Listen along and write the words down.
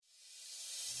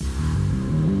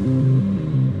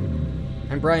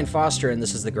Brian Foster, and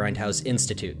this is the Grindhouse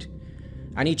Institute.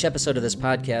 On each episode of this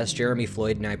podcast, Jeremy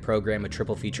Floyd and I program a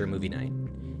triple feature movie night.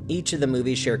 Each of the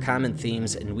movies share common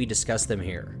themes, and we discuss them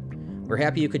here. We're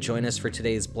happy you could join us for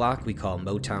today's block we call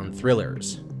Motown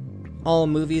Thrillers. All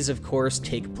movies, of course,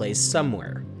 take place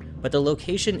somewhere, but the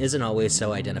location isn't always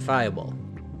so identifiable.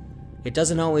 It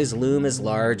doesn't always loom as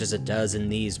large as it does in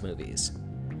these movies.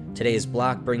 Today's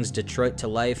block brings Detroit to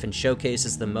life and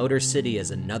showcases the Motor City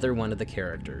as another one of the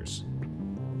characters.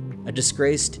 A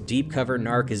disgraced, deep-cover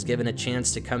narc is given a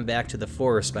chance to come back to the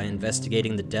force by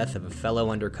investigating the death of a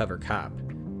fellow undercover cop.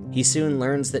 He soon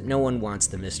learns that no one wants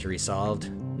the mystery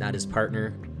solved, not his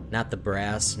partner, not the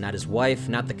brass, not his wife,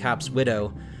 not the cop's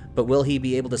widow, but will he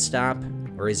be able to stop,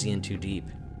 or is he in too deep?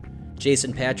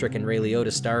 Jason Patric and Ray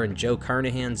Liotta star in Joe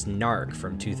Carnahan's Narc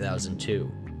from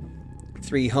 2002.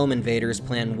 Three home invaders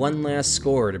plan one last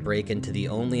score to break into the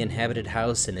only inhabited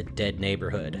house in a dead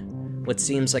neighborhood. What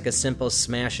seems like a simple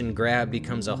smash and grab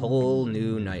becomes a whole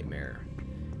new nightmare.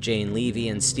 Jane Levy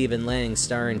and Stephen Lang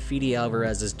star in Fede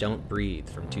Alvarez's Don't Breathe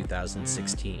from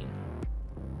 2016.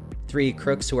 Three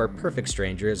crooks who are perfect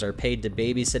strangers are paid to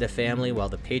babysit a family while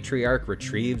the patriarch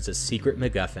retrieves a secret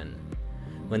MacGuffin.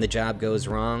 When the job goes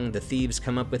wrong, the thieves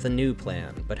come up with a new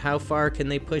plan, but how far can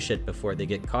they push it before they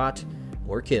get caught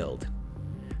or killed?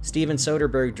 Steven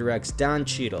Soderbergh directs Don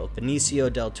Cheadle,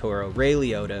 Benicio del Toro, Ray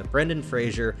Liotta, Brendan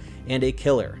Fraser, and a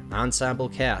killer ensemble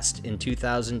cast in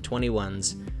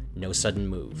 2021's No Sudden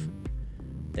Move.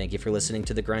 Thank you for listening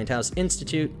to the Grindhouse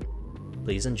Institute.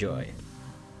 Please enjoy.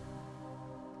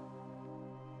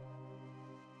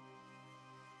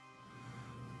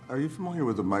 Are you familiar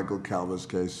with the Michael Calvas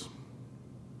case?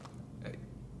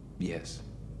 Yes.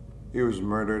 He was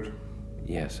murdered.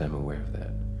 Yes, I'm aware of that.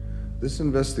 This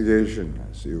investigation,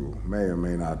 as you may or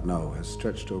may not know, has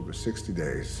stretched over 60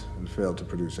 days and failed to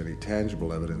produce any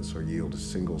tangible evidence or yield a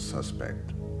single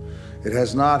suspect. It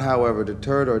has not, however,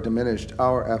 deterred or diminished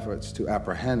our efforts to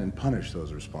apprehend and punish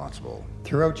those responsible.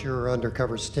 Throughout your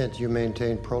undercover stint, you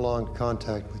maintained prolonged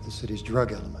contact with the city's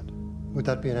drug element. Would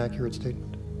that be an accurate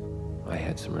statement? I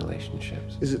had some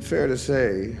relationships. Is it fair to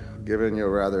say, given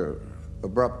your rather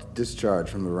abrupt discharge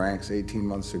from the ranks 18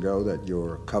 months ago, that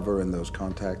your cover in those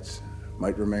contacts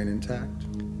might remain intact?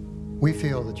 We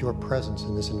feel that your presence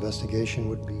in this investigation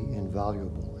would be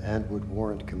invaluable and would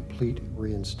warrant complete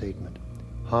reinstatement.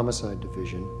 Homicide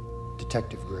Division,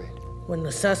 detective grade. When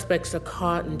the suspects are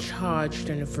caught and charged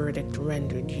and a verdict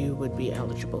rendered, you would be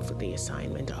eligible for the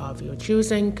assignment of your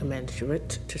choosing,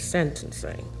 commensurate to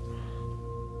sentencing.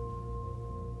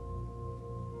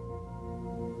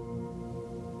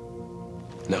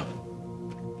 No,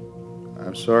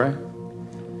 I'm sorry?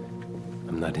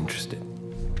 I'm not interested.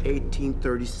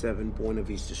 1837 Buena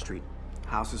Vista Street.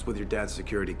 House is with your dad's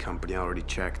security company, I already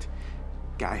checked.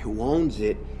 Guy who owns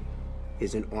it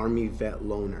is an Army vet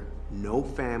loner. No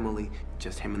family,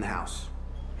 just him in the house.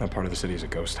 That part of the city is a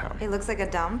ghost town. It looks like a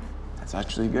dump. That's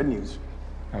actually good news.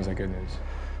 How's that good news?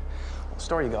 Well,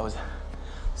 story goes,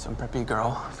 some preppy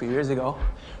girl a few years ago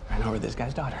ran over this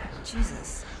guy's daughter.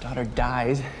 Jesus. Daughter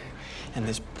dies, and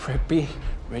this preppy,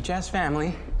 rich-ass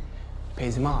family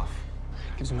pays him off.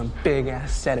 Gives him a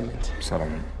big-ass settlement.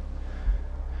 Settlement.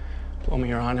 Blow me,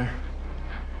 Your Honor.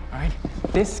 All right?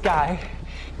 This guy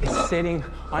is sitting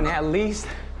on at least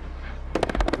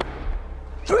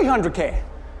 $300K.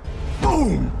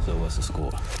 Boom! So what's the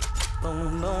score?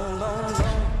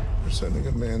 We're sending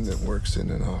a man that works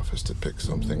in an office to pick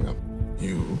something up.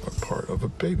 You are part of a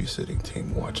babysitting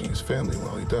team watching his family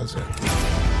while he does it.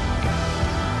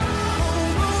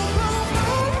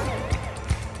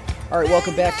 All right,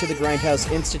 welcome back to the Grindhouse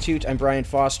Institute. I'm Brian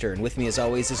Foster, and with me as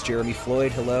always is Jeremy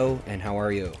Floyd. Hello, and how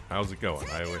are you? How's it going?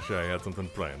 I wish I had something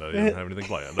planned. I didn't have anything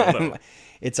planned. No.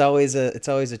 It's always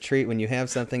a treat when you have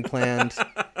something planned,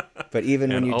 but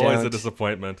even when you always don't. a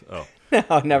disappointment. Oh,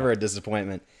 No, never a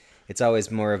disappointment. It's always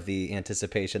more of the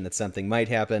anticipation that something might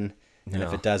happen, and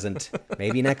if it doesn't,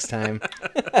 maybe next time.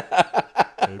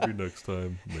 Maybe next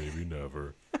time, maybe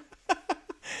never.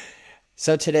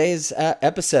 So today's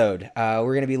episode,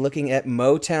 we're going to be looking at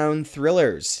Motown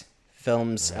Thrillers,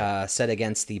 films set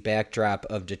against the backdrop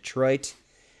of Detroit.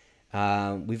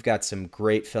 We've got some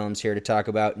great films here to talk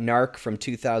about. Narc from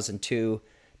 2002,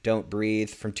 Don't Breathe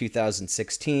from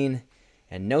 2016,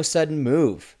 and No Sudden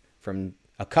Move from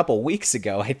a couple weeks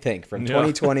ago, I think, from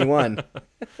 2021.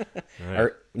 Right.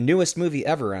 Our newest movie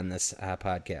ever on this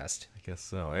podcast. I guess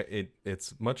so.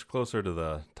 It's much closer to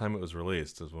the time it was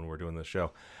released as when we're doing this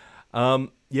show.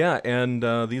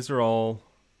 These are all,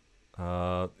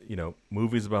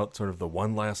 movies about sort of the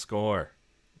one last score.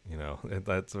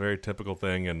 That's a very typical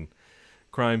thing in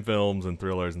crime films and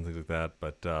thrillers and things like that.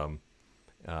 But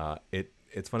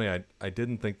it's funny. I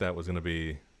didn't think that was going to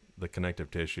be the connective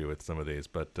tissue with some of these,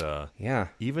 but yeah,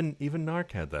 even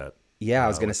Narc had that. Yeah, I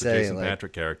was going to with the say Jason like,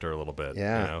 Patric character a little bit.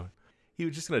 Yeah. You know? He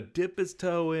was just going to dip his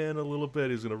toe in a little bit.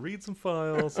 He's going to read some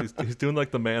files. He's doing like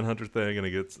the Manhunter thing, and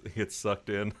he gets sucked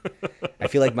in. I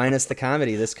feel like minus the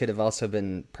comedy, this could have also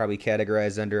been probably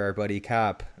categorized under our buddy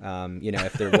cop.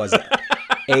 If there was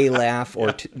a laugh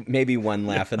or maybe one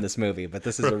laugh in this movie, but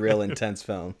this is a real intense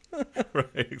film. Right,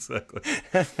 exactly.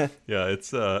 Yeah,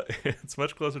 it's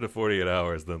much closer to 48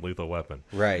 Hours than Lethal Weapon.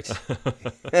 Right.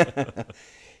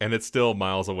 And it's still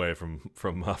miles away from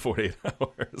 48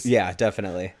 Hours. Yeah,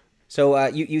 definitely. So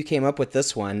you came up with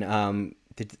this one.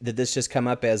 Did this just come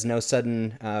up as No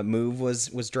Sudden Move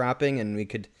was dropping, and we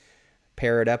could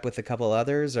pair it up with a couple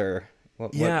others, or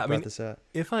what brought this up?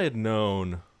 If I had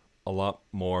known a lot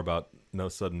more about No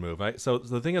Sudden Move, so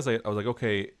the thing is, I was like,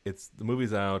 okay, the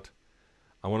movie's out.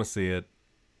 I want to see it.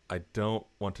 I don't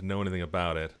want to know anything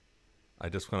about it. I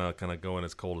just want to kind of go in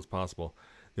as cold as possible.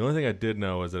 The only thing I did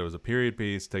know is that it was a period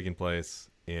piece taking place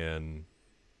in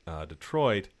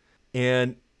Detroit.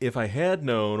 And if I had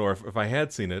known, or if I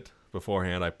had seen it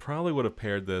beforehand, I probably would have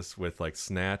paired this with like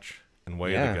Snatch and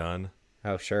Way of the Gun.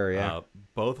 Oh, sure, yeah.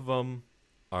 Both of them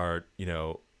are,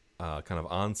 kind of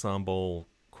ensemble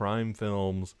crime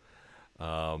films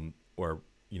where,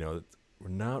 we're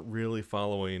not really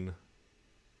following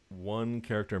one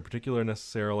character in particular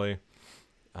necessarily.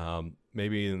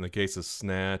 Maybe in the case of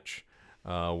Snatch,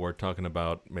 we're talking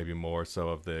about maybe more so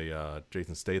of the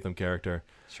Jason Statham character,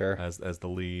 sure, as the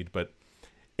lead.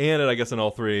 And I guess in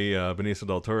all three, Benicio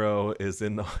del Toro is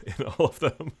in all of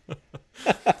them.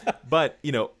 But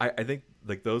I think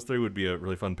like those three would be a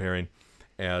really fun pairing,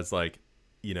 as like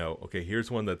okay,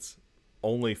 here's one that's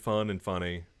only fun and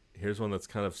funny. Here's one that's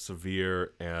kind of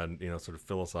severe and sort of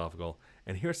philosophical,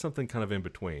 and here's something kind of in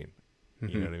between.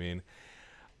 You know what I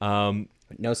mean?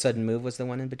 No Sudden Move was the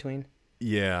one in between.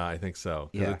 Yeah, I think so.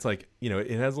 Because Yeah. it's like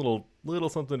it has a little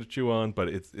something to chew on, but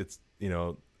it's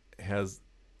has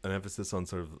an emphasis on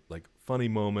sort of like funny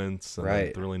moments and Right.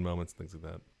 then thrilling moments, things like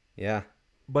that. Yeah.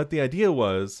 But the idea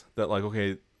was that like,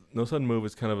 okay, No Sudden Move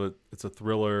is kind of it's a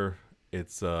thriller.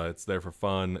 It's there for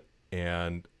fun,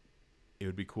 and it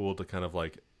would be cool to kind of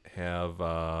like have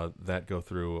that go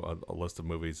through a list of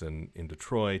movies in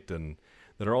Detroit and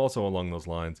that are also along those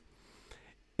lines.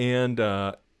 And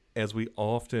as we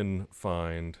often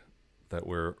find that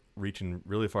we're reaching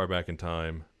really far back in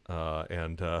time,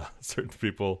 and certain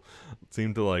people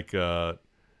seem to like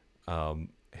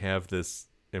have this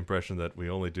impression that we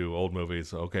only do old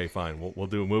movies. Okay, fine, we'll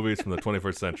do movies from the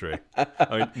 21st century. I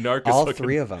mean, Narc is All fucking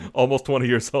three of them. almost 20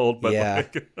 years old, but Yeah,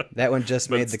 that one just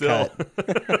made the cut.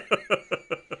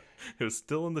 It was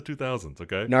still in the 2000s.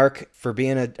 Okay, Narc, for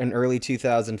being an early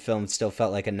 2000 film, still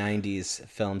felt like a 90s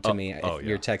film to me. oh,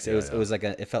 Your yeah. text, Yeah, it was like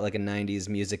it felt like a 90s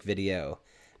music video.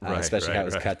 Right, Especially how it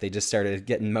was right. cut. They just started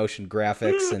getting motion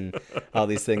graphics and all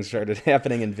these things started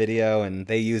happening in video, and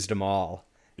they used them all.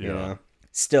 You know,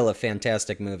 still a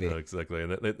fantastic movie. Yeah, exactly.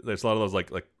 And there's a lot of those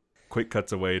like quick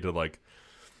cuts away to like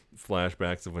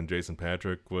flashbacks of when Jason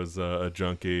Patric was a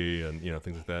junkie and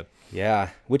things like that. Yeah,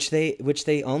 which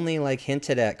they only like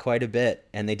hinted at quite a bit,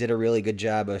 and they did a really good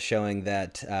job of showing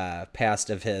that past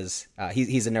of his.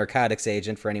 He's a narcotics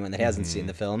agent for anyone that hasn't seen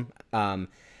the film,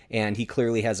 and he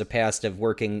clearly has a past of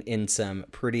working in some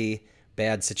pretty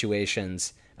bad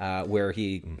situations where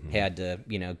he had to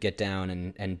get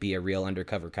down and be a real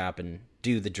undercover cop and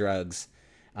do the drugs,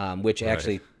 which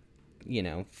actually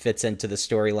fits into the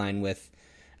storyline with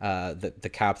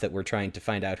the cop that we're trying to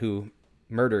find out who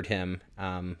murdered him,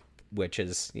 which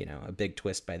is a big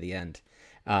twist by the end.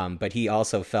 But he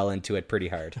also fell into it pretty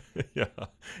hard. Yeah,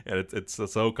 and it's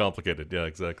so complicated. Yeah,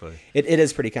 exactly. It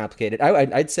is pretty complicated.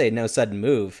 I'd say No Sudden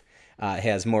Move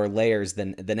has more layers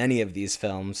than any of these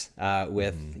films,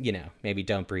 with maybe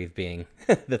Don't Breathe being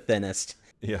the thinnest.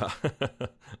 Yeah,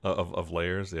 of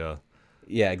layers. Yeah.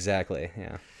 Yeah, exactly.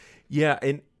 Yeah. Yeah,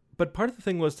 but part of the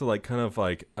thing was to like kind of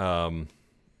like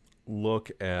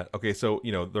look at, okay, so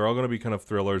they're all going to be kind of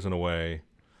thrillers in a way,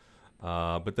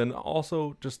 but then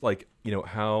also just like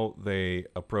how they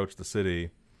approach the city.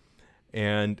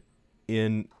 And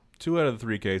in 2 out of the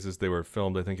 3 cases, they were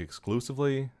filmed, I think,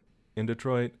 exclusively in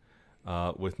Detroit.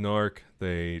 With Narc,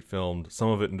 they filmed some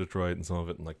of it in Detroit and some of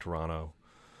it in like Toronto.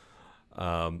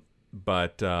 Okay.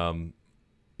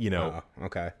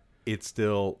 It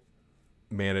still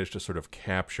managed to sort of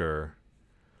capture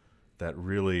that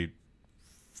really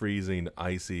freezing,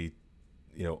 icy,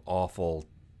 awful,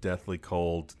 deathly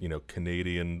cold,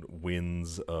 Canadian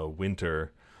winds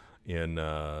winter in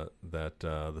that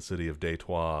the city of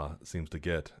Detroit seems to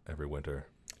get every winter.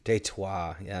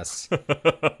 Detroit, yes.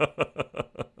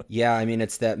 Yeah, I mean,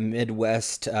 it's that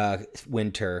Midwest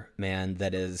winter, man,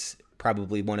 that is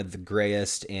probably one of the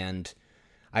grayest, and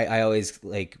I always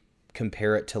like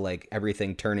compare it to like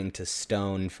everything turning to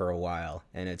stone for a while,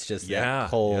 and it's just that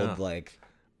cold, like.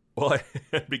 Well,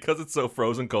 because it's so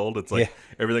frozen cold, it's like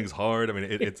everything's hard. I mean,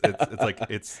 it's like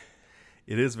it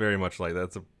is very much like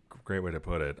that's a great way to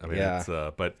put it. I mean, it's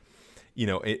but you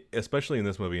know, especially in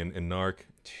this movie in Narc,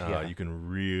 you can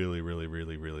really, really,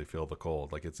 really, really feel the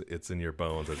cold. Like it's in your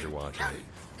bones as you're watching it.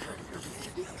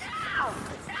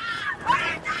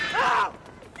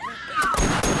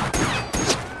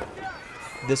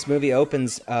 This movie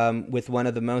opens with one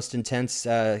of the most intense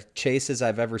chases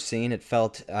I've ever seen. It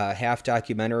felt half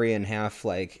documentary and half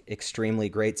like extremely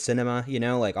great cinema, you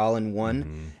know, like all in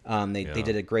one. They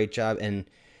did a great job. And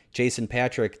Jason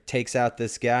Patric takes out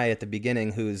this guy at the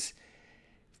beginning who's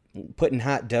putting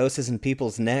hot doses in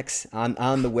people's necks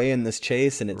on the way in this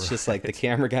chase. And it's just like the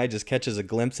camera guy just catches a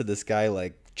glimpse of this guy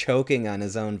like choking on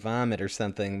his own vomit or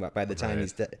something by the time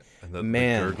he's dead. And the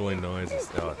Man. gurgling noise is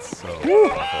it's so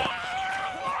awful.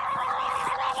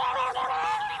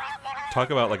 Talk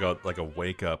about like a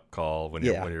wake up call when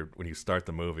you start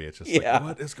the movie. It's just like,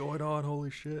 what is going on?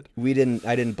 Holy shit!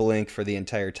 I didn't blink for the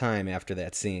entire time after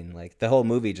that scene. Like the whole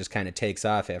movie just kind of takes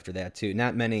off after that too.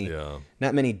 Not many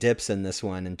dips in this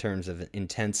one in terms of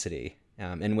intensity.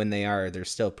 And when they are, there's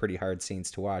still pretty hard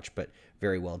scenes to watch, but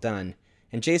very well done.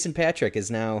 And Jason Patric is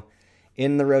now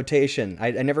in the rotation.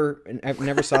 I never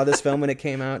saw this film when it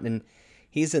came out, and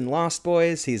he's in Lost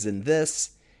Boys. He's in this.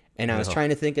 And I was trying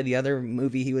to think of the other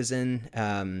movie he was in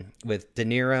with De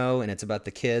Niro, and it's about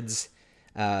the kids.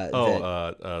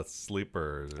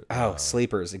 Sleepers.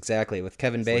 Sleepers, exactly, with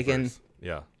Kevin Bacon.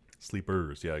 Yeah,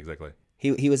 Sleepers. Yeah, exactly.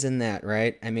 He was in that,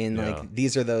 right? I mean, like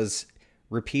these are those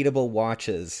repeatable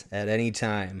watches at any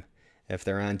time if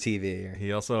they're on TV.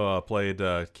 He also played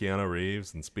Keanu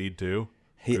Reeves in Speed 2,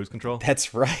 Cruise Control.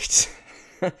 That's right.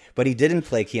 But he didn't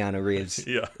play Keanu Reeves.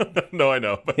 Yeah. No, I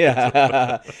know. But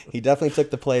he definitely took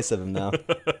the place of him, though.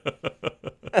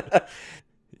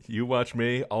 You watch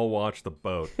me, I'll watch the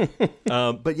boat.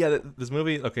 But yeah, this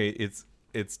movie, okay, it's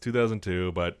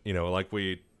 2002, but, you know, like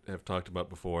we have talked about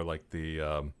before, like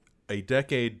a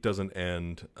decade doesn't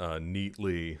end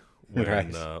neatly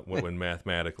when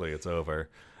mathematically it's over.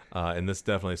 And this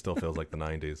definitely still feels like the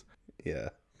 90s. Yeah.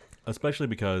 Especially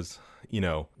because, you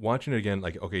know, watching it again,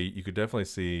 like, okay, you could definitely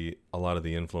see a lot of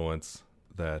the influence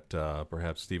that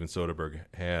perhaps Steven Soderbergh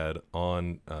had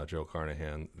on Joe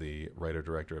Carnahan, the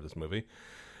writer-director of this movie.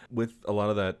 With a lot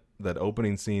of that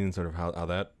opening scene, sort of how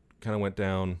that kind of went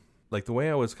down. Like, the way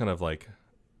I was kind of, like,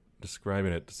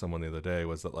 describing it to someone the other day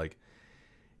was that, like,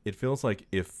 it feels like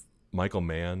if Michael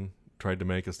Mann tried to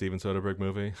make a Steven Soderbergh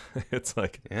movie, it's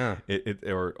like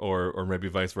or maybe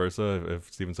vice versa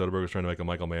if Steven Soderbergh was trying to make a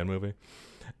Michael Mann movie,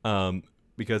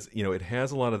 because, you know, it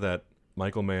has a lot of that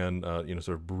Michael Mann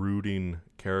sort of brooding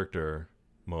character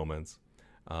moments,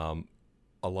 a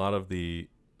lot of the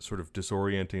sort of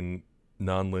disorienting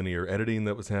non-linear editing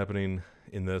that was happening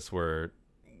in this, where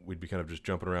we'd be kind of just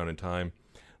jumping around in time,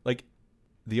 like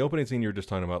the opening scene you're just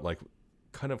talking about, like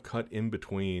kind of cut in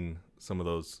between some of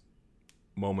those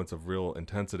moments of real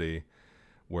intensity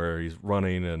where he's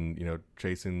running and, you know,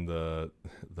 chasing the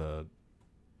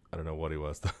I don't know what he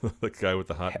was, the guy with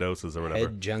the hot doses or whatever.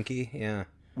 Head junkie, yeah.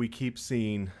 We keep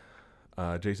seeing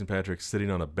Jason Patric sitting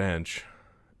on a bench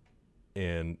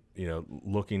and, you know,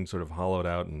 looking sort of hollowed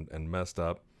out and messed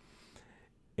up.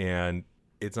 And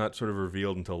it's not sort of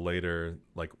revealed until later,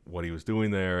 like, what he was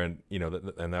doing there. And, you know,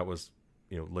 and that was,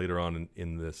 you know, later on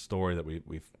in this story that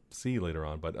we see later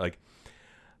on. But, like,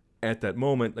 at that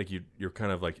moment, like, you're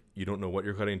kind of like, you don't know what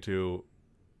you're cutting to,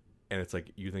 and it's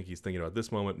like you think he's thinking about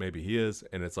this moment, maybe he is,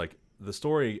 and it's like the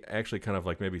story actually kind of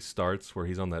like maybe starts where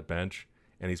he's on that bench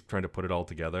and he's trying to put it all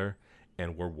together,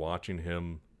 and we're watching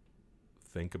him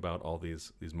think about all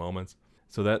these moments.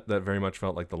 So that very much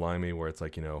felt like the Limey, where it's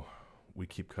like, you know, we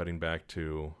keep cutting back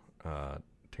to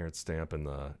Terrence Stamp in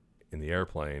the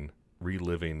airplane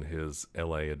reliving his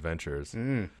LA adventures.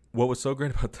 What was so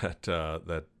great about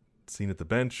that scene at the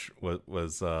bench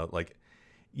was like,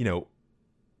 you know,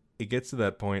 it gets to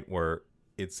that point where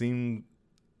it seemed,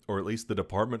 or at least the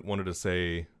department wanted to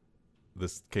say,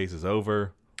 this case is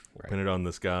over, pin it on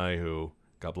this guy who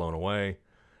got blown away,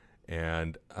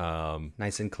 and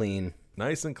nice and clean,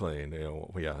 you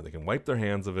know, yeah, they can wipe their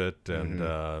hands of it and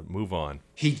move on.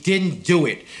 He didn't do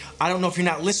it. I don't know if you're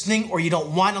not listening or you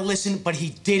don't want to listen, but he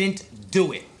didn't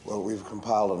do it. Well, we've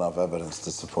compiled enough evidence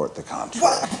to support the contrary.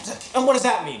 What? And what does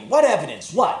that mean? What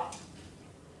evidence? What?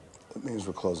 It means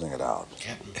we're closing it out.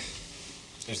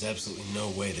 It's There's absolutely no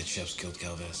way that Sheps killed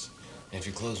Calves. And if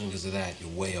you're closing because of that, you're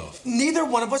way off. Neither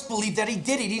one of us believed that he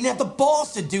did it. He didn't have the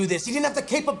balls to do this. He didn't have the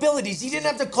capabilities. He didn't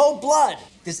have the cold blood.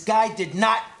 This guy did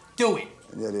not do it.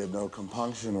 And yet he had no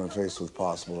compunction when faced with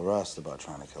possible arrest about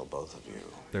trying to kill both of you.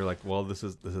 They're like, well, this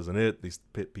isn't it. These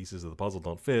pieces of the puzzle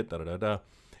don't fit. Da da da da.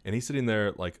 And he's sitting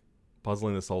there like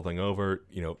puzzling this whole thing over.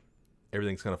 You know,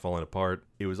 everything's kind of falling apart.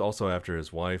 It was also after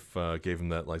his wife gave him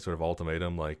that like sort of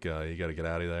ultimatum, like you got to get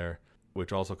out of there,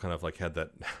 which also kind of like had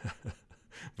that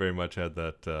very much had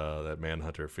that that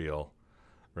Manhunter feel,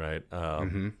 right? I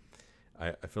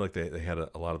feel like they had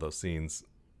a lot of those scenes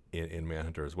in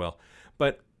Manhunter as well.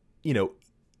 But you know,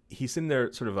 he's sitting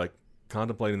there sort of like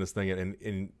contemplating this thing,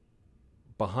 and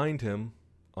behind him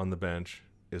on the bench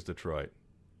is Detroit,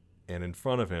 and in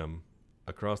front of him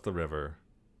across the river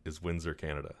is Windsor,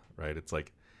 Canada, right? It's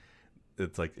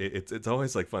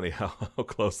always like funny how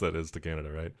close that is to Canada,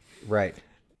 right? Right.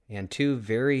 And two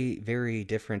very, very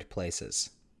different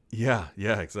places. Yeah,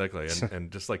 exactly. And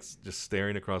just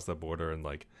staring across that border, and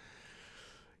like,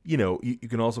 you know, you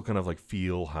can also kind of like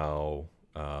feel how,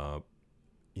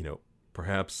 you know,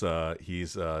 perhaps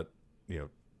he's, you know,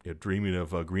 dreaming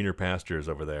of greener pastures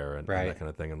over there and that kind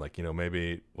of thing. And like, you know,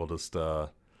 maybe we'll just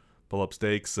pull up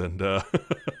stakes and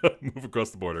move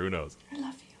across the border. Who knows? I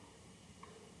love you.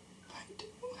 I do.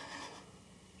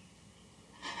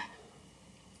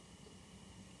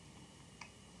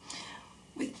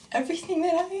 With everything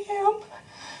that I am,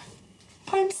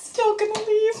 I'm still gonna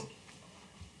leave.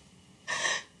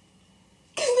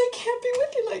 Because I can't be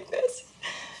with you like this.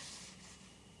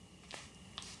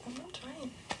 I'm not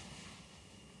trying.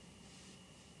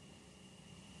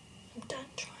 I'm done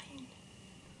trying.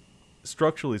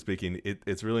 Structurally speaking,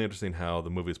 it's really interesting how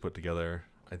the movie is put together.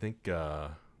 I think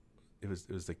it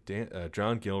was like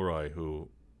John Gilroy who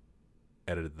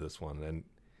edited this one, and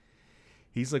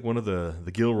he's like one of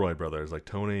the Gilroy brothers, like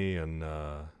Tony and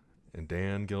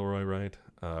Dan Gilroy, right?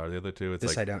 Are the other two? It's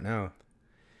this like, I don't know.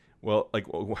 Well, like,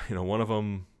 you know, one of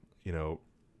them, you know,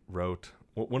 wrote.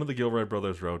 One of the Gilroy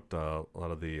brothers wrote a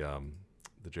lot of the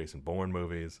Jason Bourne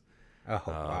movies. Oh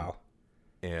wow!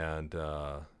 And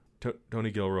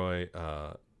Tony Gilroy,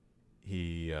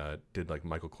 he did like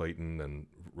Michael Clayton and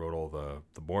wrote all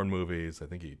the Bourne movies. I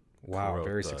think he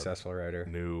very successful writer.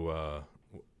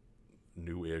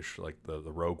 New-ish, like the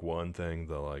Rogue One thing,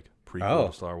 the like prequel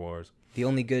to Star Wars. The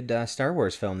only good Star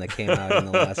Wars film that came out in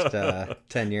the last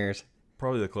 10 years.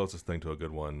 Probably the closest thing to a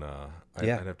good one. I'd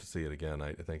have to see it again,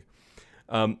 I think.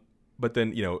 But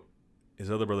then, you know, his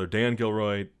other brother, Dan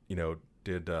Gilroy, you know,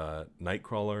 did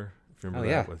Nightcrawler, if you remember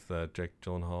that, with Jake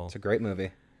Gyllenhaal. It's a great movie.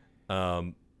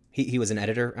 He was an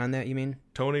editor on that, you mean?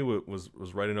 Tony was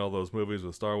writing all those movies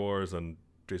with Star Wars and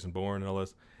Jason Bourne and all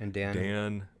this. And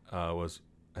Dan was,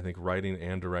 I think, writing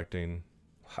and directing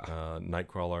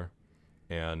Nightcrawler,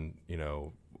 and, you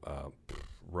know,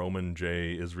 Roman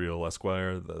J. Israel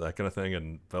Esquire, that kind of thing,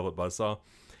 and Velvet Buzzsaw.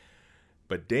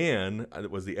 But Dan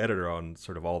was the editor on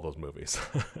sort of all those movies.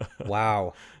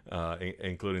 Wow.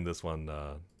 Including this one,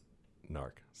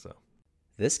 Narc. So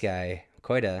this guy,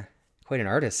 quite an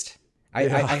artist. I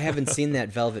haven't seen that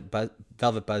Velvet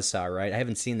Buzzsaw, right? I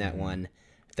haven't seen that one.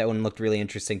 That one looked really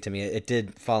interesting to me. It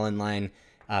did fall in line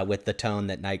with the tone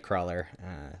that Nightcrawler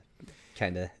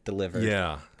kind of delivered.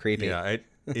 Yeah. Creepy. Yeah,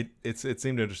 it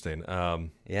seemed interesting.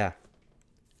 Yeah.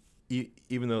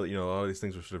 Even though, you know, a lot of these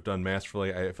things were sort of done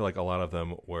masterfully, I feel like a lot of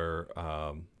them were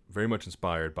very much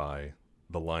inspired by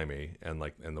The Limey and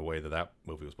the way that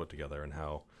movie was put together, and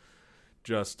how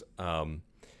just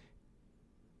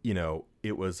you know,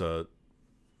 it was a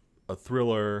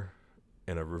thriller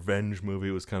and a revenge movie.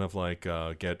 It was kind of like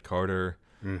Get Carter,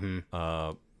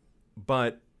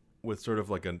 but with sort of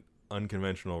like an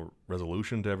unconventional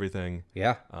resolution to everything.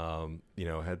 Yeah. You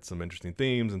know, had some interesting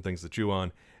themes and things to chew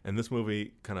on. And this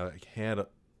movie kind of had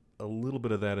a little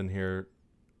bit of that in here,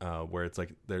 where it's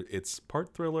like it's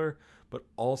part thriller, but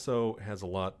also has a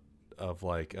lot of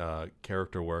like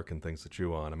character work and things to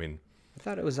chew on. I mean, I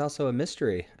thought it was also a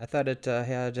mystery. I thought it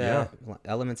had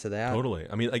elements of that. Totally.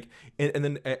 I mean, like, and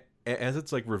then as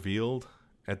it's like revealed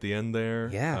at the end there,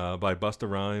 by Busta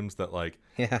Rhymes, that like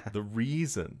the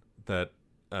reason that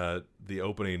the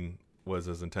opening was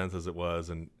as intense as it was,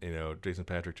 and, you know, Jason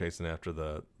Patric chasing after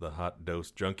the hot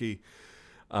dose junkie,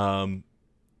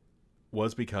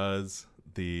 was because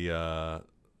the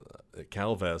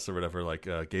Calves or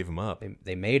whatever gave him up.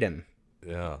 They made him.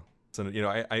 Yeah. So, you know,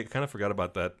 I kind of forgot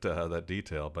about that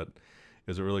detail, but it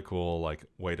was a really cool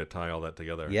way to tie all that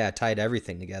together. Yeah, it tied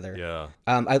everything together. Yeah.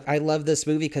 I love this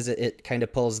movie because it kind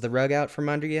of pulls the rug out from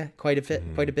under you quite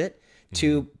a bit.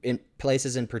 Two in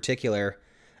places in particular.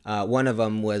 One of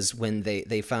them was when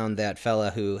they found that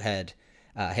fella who had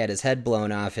his head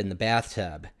blown off in the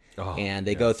bathtub. Oh, and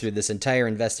they go through this entire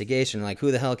investigation, like, who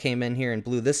the hell came in here and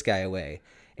blew this guy away?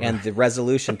 And the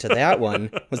resolution to that one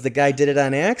was the guy did it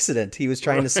on accident. He was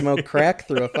trying to smoke crack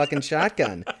through a fucking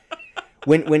shotgun.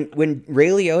 When Ray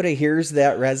Liotta hears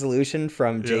that resolution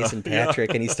from Jason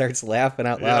Patric and he starts laughing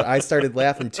out loud, I started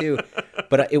laughing too.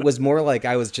 But it was more like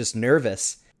I was just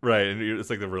nervous. Right, and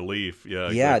it's like the relief. Yeah,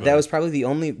 yeah, exactly. That was probably the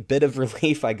only bit of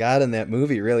relief I got in that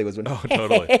movie, really, was when,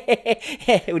 totally.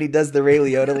 when he does the Ray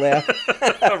Liotta laugh.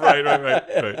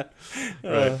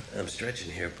 Right. I'm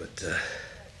stretching here, but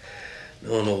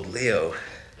knowing old Leo,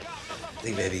 I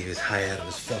think maybe he was high out of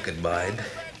his fucking mind.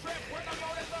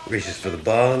 Reaches for the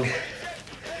bong,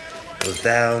 goes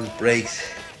down, breaks.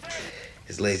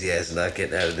 His lazy ass is not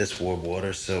getting out of this warm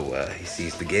water, so he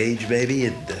sees the gauge maybe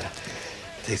and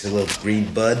takes a little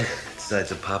green bud, decides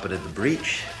to pop it in the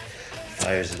breech,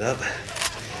 fires it up,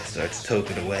 starts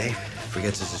toking away,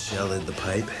 forgets there's a shell in the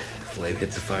pipe, flame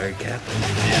hits the firing cap.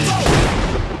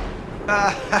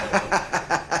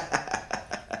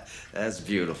 That's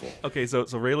beautiful. Okay, so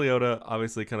Ray Liotta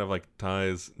obviously kind of like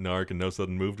ties Narc and No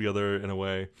Sudden Move together in a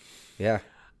way. Yeah.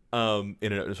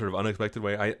 In a sort of unexpected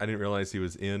way. I didn't realize he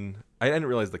was in. I didn't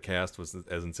realize the cast was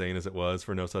as insane as it was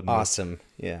for No Sudden Move. Awesome.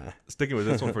 Yeah. Sticking with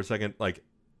this one for a second, like,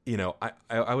 you know,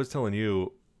 I was telling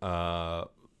you right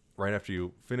after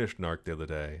you finished Narc the other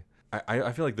day,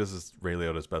 I feel like this is Ray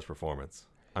Liotta's best performance.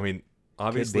 I mean,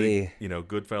 obviously, you know,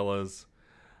 Goodfellas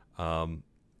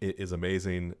is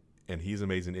amazing, and he's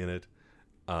amazing in it.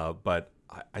 But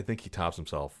I think he tops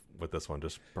himself with this one,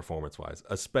 just performance-wise,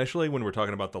 especially when we're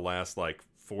talking about the last, like,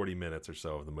 40 minutes or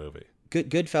so of the movie.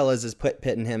 Goodfellas is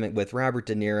pitting him with Robert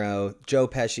De Niro, Joe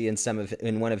Pesci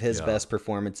in one of his best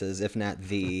performances, if not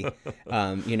the.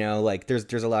 You know, like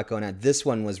there's a lot going on. This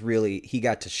one was really, he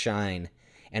got to shine,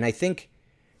 and I think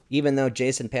even though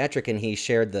Jason Patric and he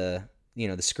shared the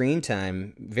screen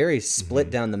time, very split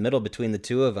down the middle between the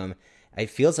two of them, it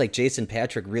feels like Jason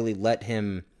Patric really let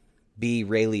him be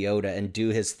Ray Liotta and do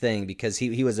his thing, because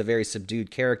he was a very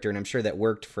subdued character, and I'm sure that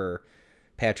worked for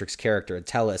Patrick's character,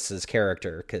 Tellis's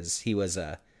character, because he was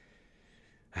I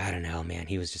don't know, man,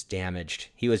 he was just damaged.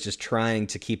 He was just trying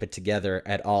to keep it together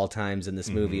at all times in this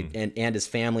movie, and his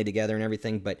family together and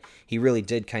everything, but he really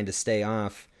did kind of stay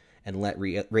off and let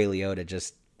Ray Liotta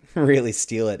just really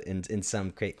steal it in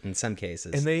some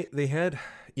cases. And they had,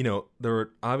 you know, there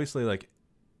were obviously like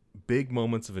big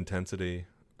moments of intensity,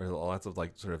 or lots of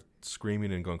like sort of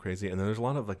screaming and going crazy, and then there's a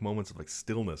lot of like moments of like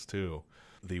stillness too.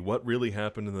 The what really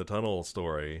happened in the tunnel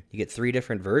story. You get 3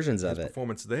 different versions of it. His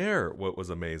performance there, what was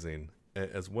amazing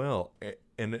as well,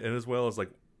 and as well as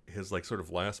like his like sort of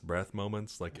last breath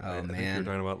moments. Like I think you're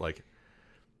talking about like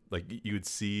you'd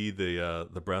see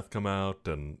the breath come out,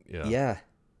 and yeah.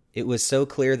 It was so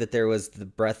clear that there was the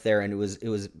breath there, and it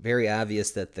was very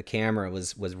obvious that the camera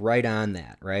was right on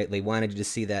that. Right, they wanted you to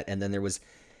see that, and then there was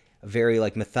a very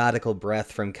like methodical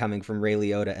breath coming from Ray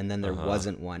Liotta, and then there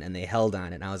wasn't one, and they held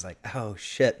on it, and I was like, oh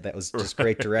shit, that was just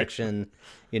great direction.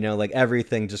 You know, like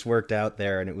everything just worked out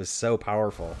there, and it was so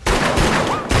powerful.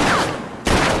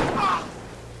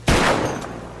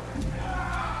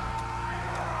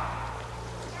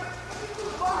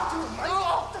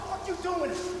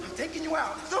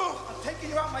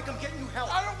 Like I'm getting you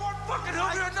help. I don't want fucking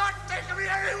help. You're not taking me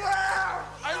anywhere.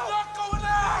 I'm not going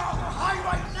out. You're high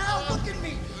right now. Look at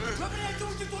me. Look at me. Do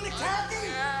what you're doing to Kathy.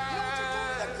 You know what you're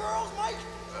doing to the girls, Mike?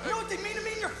 You know what they mean to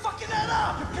me? You're fucking that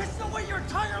up. You're pissing away your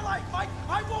entire life, Mike.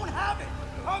 I won't have it.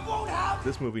 I won't have it.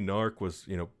 This movie, Narc, was,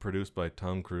 you know, produced by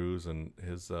Tom Cruise and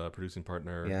his producing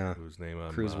partner, whose name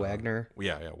Cruise Wagner.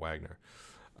 Yeah, Wagner.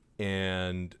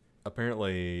 And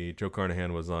apparently Joe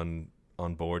Carnahan was on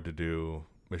board to do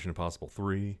Mission Impossible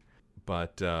 3,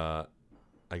 but I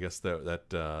guess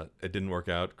that it didn't work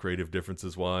out, creative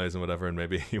differences wise and whatever, and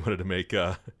maybe he wanted to make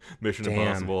Mission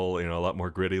Impossible, you know, a lot more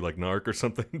gritty like Narc or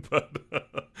something, but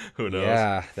who knows?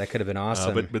 Yeah, that could have been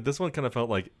awesome. But this one kind of felt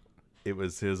like it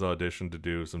was his audition to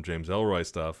do some James Ellroy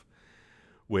stuff,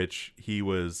 which he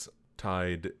was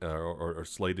tied or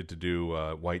slated to do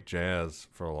White Jazz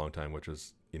for a long time, which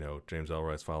is, you know, James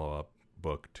Ellroy's follow-up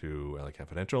book to LA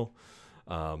Confidential.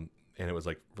 And it was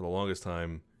like, for the longest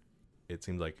time, it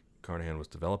seemed like Carnahan was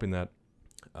developing that.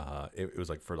 It was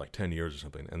like for like 10 years or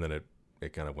something, and then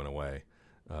it kind of went away.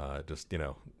 Just, you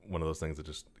know, one of those things that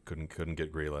just couldn't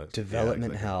get green light.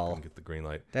 Development hell. Couldn't get the green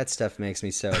light. That stuff makes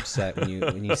me so upset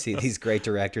when you see these great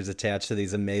directors attached to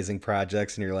these amazing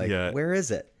projects, and you're like, where is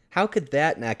it? How could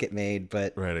that not get made?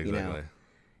 But right, exactly. You know,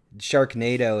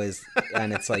 Sharknado is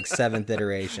on its like 7th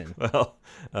iteration. Well,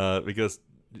 because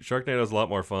Sharknado is a lot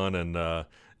more fun, and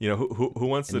You know, who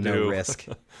wants to no do risk?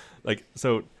 Like,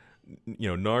 so,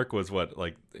 you know, Narc was what,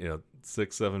 like, you know,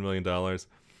 $6-7 million,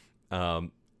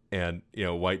 and you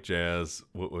know, White Jazz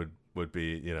would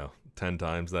be, you know, 10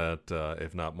 times that,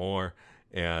 if not more,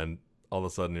 and all of a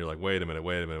sudden you're like, wait a minute,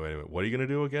 what are you going to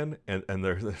do again? And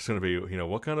there's going to be, you know,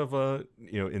 what kind of,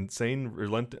 you know, insane,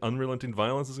 unrelenting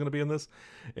violence is going to be in this?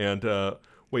 And,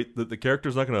 wait, the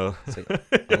character's not going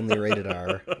to... only rated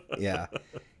R. Yeah.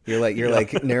 You're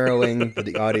like narrowing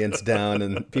the audience down,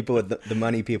 and people with the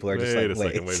money people are just wait a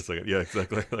second. Yeah,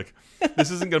 exactly. Like, this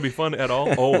isn't going to be fun at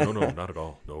all? Oh, no, not at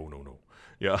all. No.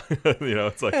 Yeah, you know,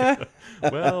 it's like,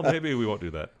 well, maybe we won't do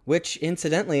that. Which,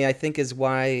 incidentally, I think is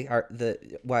why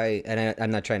and I'm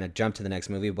not trying to jump to the next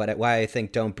movie, but why I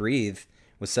think Don't Breathe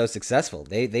was so successful.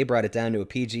 They brought it down to a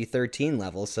PG-13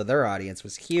 level, so their audience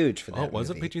was huge for that. Oh, was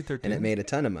movie, it PG-13? and it made a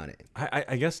ton of money.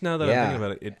 I guess now that I'm thinking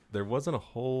about it, there wasn't a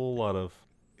whole lot of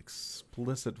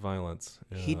explicit violence.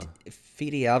 Yeah.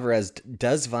 Fede Alvarez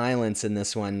does violence in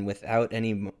this one without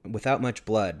much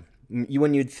blood.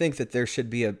 When you'd think that there should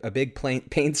be a big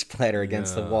paint splatter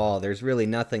against the wall, there's really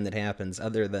nothing that happens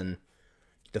other than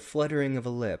the fluttering of a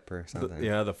lip or something.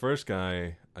 The first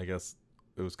guy, I guess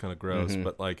it was kind of gross,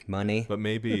 but like money. But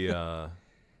maybe, yeah,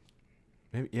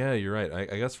 you're right.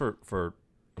 I guess for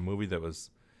a movie that was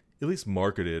at least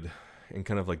marketed and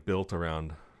kind of like built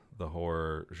around the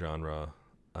horror genre,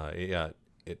 the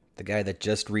guy that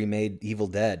just remade Evil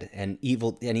Dead and he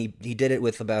did it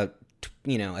with about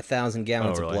 1,000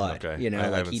 gallons of blood. Okay. You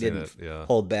know, like he didn't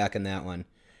hold back in that one.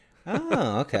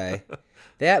 Oh, okay.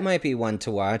 That might be one to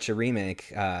watch, a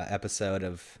remake episode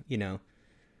of, you know,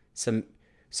 some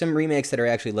remakes that are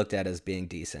actually looked at as being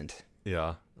decent.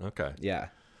 Yeah. Okay. Yeah.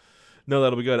 No,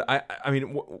 that'll be good. I mean,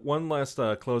 one last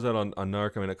closeout on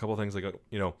Narc. I mean, a couple things like,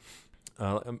 you know,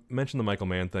 I mentioned the Michael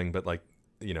Mann thing, but like,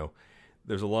 you know,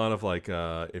 there's a lot of like,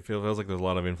 it feels like there's a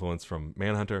lot of influence from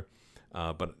Manhunter,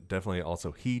 but definitely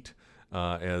also Heat.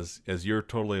 As you're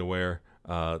totally aware,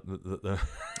 yeah,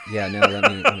 no,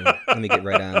 let me get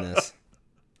right on this.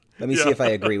 Let me see if I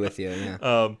agree with you.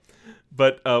 Yeah.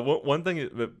 But one thing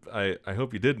that I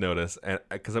hope you did notice,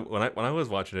 because when I was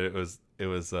watching it, it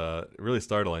was really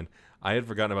startling. I had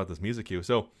forgotten about this music cue.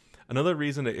 So another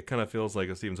reason it kind of feels like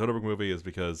a Steven Soderbergh movie is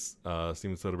because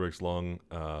Steven Soderbergh's long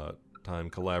time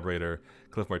collaborator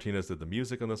Cliff Martinez did the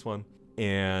music on this one,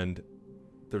 and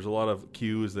there's a lot of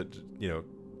cues that, you know,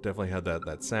 definitely had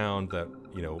that sound that,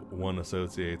 you know, one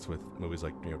associates with movies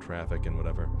like, you know, Traffic and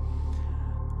whatever.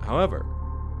 However,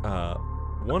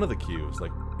 one of the cues,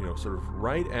 like, you know, sort of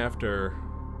right after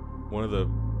one of the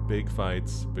big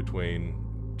fights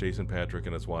between Jason Patric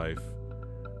and his wife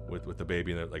with the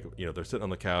baby, and they're like, you know, they're sitting on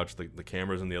the couch, the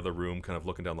camera's in the other room kind of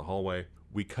looking down the hallway.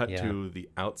 We cut to the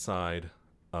outside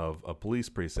of a police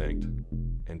precinct,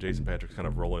 and Jason Patric's kind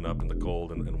of rolling up in the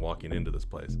cold and walking into this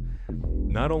place.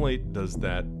 Not only does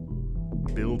that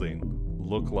building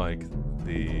look like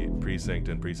the precinct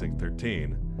in Precinct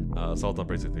 13, Assault on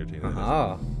Precinct 13,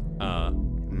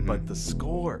 but the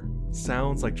score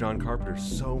sounds like John Carpenter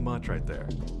so much right there.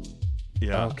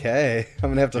 Yeah. Okay.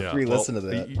 I'm going to have to re-listen to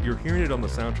that. You're hearing it on the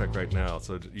soundtrack right now,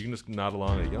 so you can just nod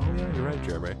along and go, oh, yeah, you're right,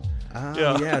 Jeremy.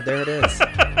 Yeah, there it is.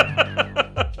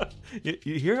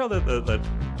 You hear how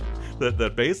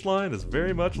that bass line is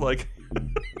very much like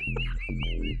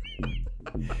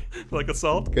like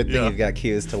Assault? Good thing you've got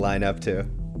cues to line up to.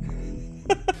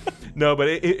 No, but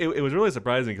it was really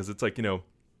surprising because it's like, you know,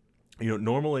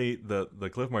 normally the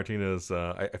Cliff Martinez,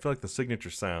 I feel like the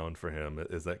signature sound for him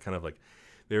is that kind of like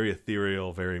very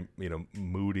ethereal, very, you know,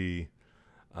 moody,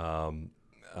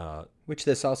 which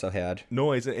this also had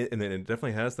noise, and it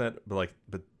definitely has that.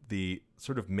 But the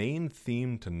sort of main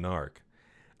theme to Narc,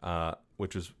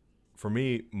 which is for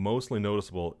me mostly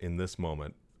noticeable in this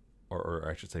moment, or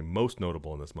I should say most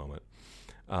notable in this moment,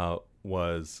 felt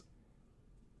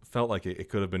like it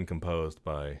could have been composed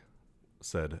by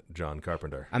said John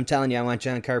Carpenter. I'm telling you, I want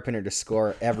John Carpenter to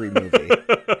score every movie.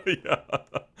 Yeah,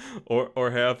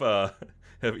 or have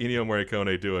Ennio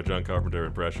Morricone do a John Carpenter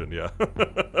impression. Yeah,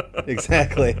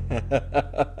 exactly.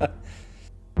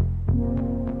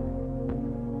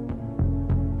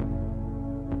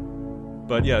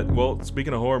 But yeah, well,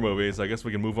 speaking of horror movies, I guess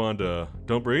we can move on to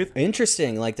Don't Breathe.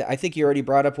 Interesting. Like, I think you already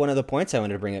brought up one of the points I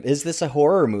wanted to bring up. Is this a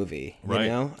horror movie? Right. You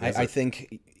know, I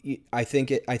think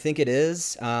it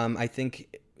is. I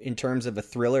think in terms of a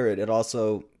thriller, it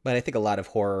also. But I think a lot of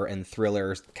horror and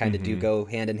thrillers kind of do go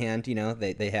hand in hand. You know,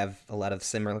 they have a lot of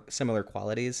similar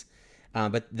qualities.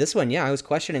 But this one, yeah, I was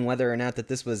questioning whether or not that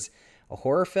this was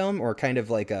horror film or kind of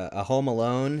like a Home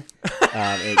Alone,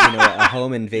 a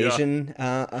home invasion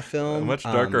a film. A much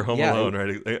darker Home Alone,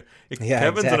 right?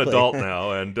 Kevin's exactly. an adult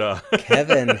now, and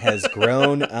Kevin has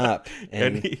grown up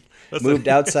and he moved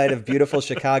outside of beautiful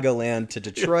Chicagoland to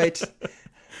Detroit.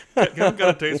 Kevin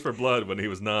got a taste for blood when he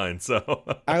was 9, so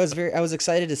I was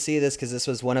excited to see this because this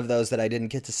was one of those that I didn't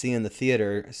get to see in the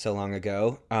theater so long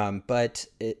ago. But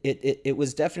it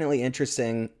was definitely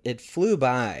interesting. It flew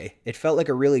by. It felt like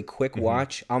a really quick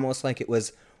watch, almost like it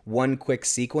was one quick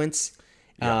sequence.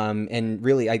 Yeah. And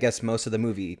really, I guess most of the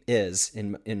movie is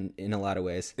in a lot of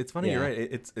ways. It's funny, you're right.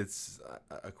 It's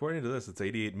according to this, it's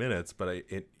 88 minutes, but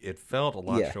it felt a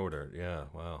lot shorter. Yeah,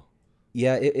 wow.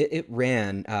 Yeah, it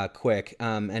ran quick,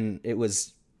 and it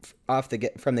was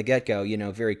from the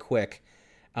get-go, very quick.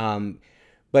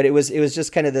 But it was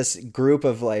just kind of this group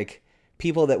of like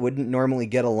people that wouldn't normally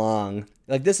get along.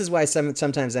 Like this is why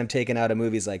sometimes I'm taken out of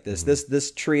movies like this.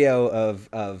 This trio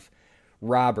of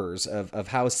robbers, of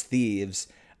house thieves.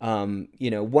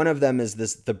 One of them is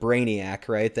the brainiac,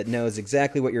 right? That knows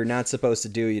exactly what you're not supposed to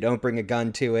do. You don't bring a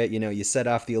gun to it. You set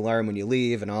off the alarm when you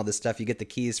leave and all this stuff. You get the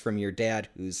keys from your dad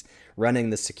who's running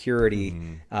the security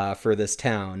for this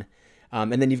town.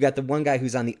 And then you've got the one guy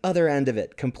who's on the other end of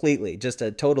it completely, just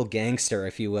a total gangster,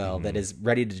 if you will, that is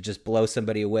ready to just blow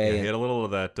somebody away. Yeah, he had a little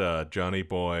of that Johnny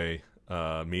Boy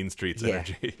Mean Streets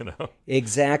energy,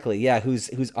 Exactly, yeah,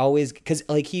 who's always, because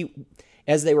like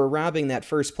as they were robbing that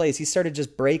first place, he started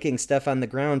just breaking stuff on the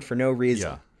ground for no reason.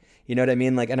 Yeah. You know what I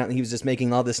mean? Like, he was just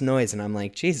making all this noise, and I'm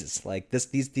like, Jesus, like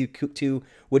these two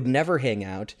would never hang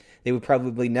out. They would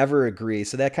probably never agree.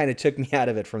 So that kind of took me out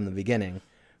of it from the beginning.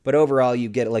 But overall, you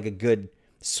get like a good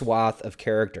swath of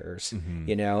characters,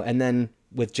 And then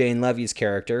with Jane Levy's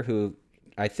character, who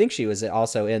I think she was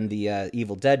also in the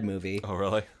Evil Dead movie. Oh,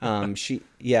 really?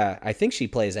 I think she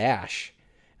plays Ash,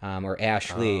 or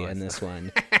Ashley in this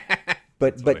one.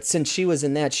 But since she was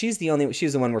in that, she's the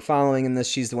one we're following in this.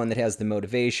 She's the one that has the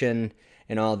motivation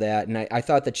and all that. And I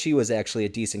thought that she was actually a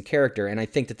decent character. And I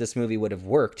think that this movie would have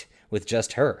worked with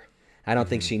just her. I don't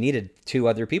think she needed 2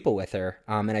 other people with her.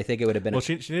 And I think it would have been... Well,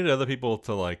 she needed other people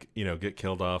to, get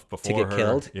killed off before her. To get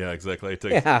killed? Yeah, exactly.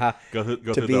 To go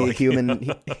be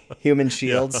human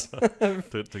shields.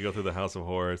 to go through the House of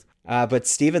Horrors. But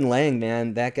Stephen Lang,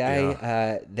 man, that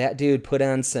guy, that dude put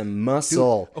on some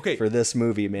muscle for this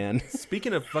movie, man.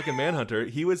 Speaking of fucking Manhunter,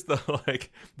 he was the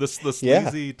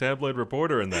sleazy tabloid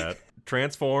reporter in that.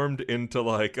 Transformed into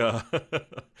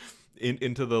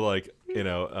into the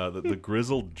the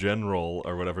grizzled general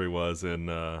or whatever he was in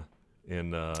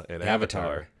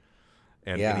Avatar.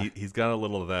 And he's got a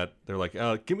little of that. They're like,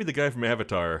 give me the guy from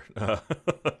Avatar.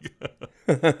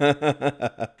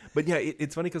 But yeah,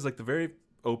 it's funny because like the very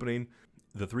opening,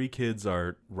 the 3 kids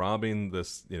are robbing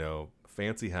this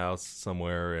fancy house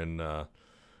somewhere in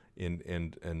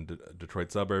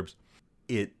Detroit suburbs.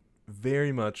 It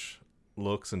very much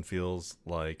looks and feels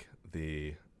like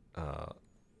the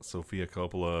Sofia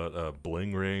Coppola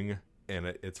Bling Ring, and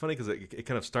it's funny because it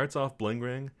kind of starts off Bling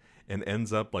Ring and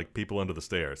ends up like People Under the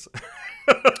Stairs.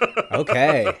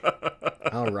 Okay,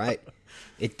 all right,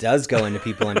 it does go into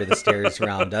People Under the Stairs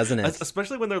realm, doesn't it?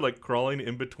 Especially when they're like crawling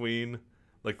in between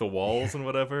like the walls and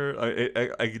whatever.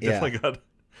 I definitely got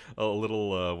a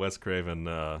little Wes Craven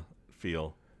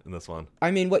feel in this one.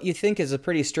 I mean, what you think is a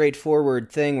pretty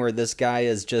straightforward thing where this guy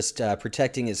is just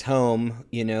protecting his home,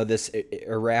 this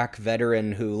Iraq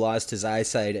veteran who lost his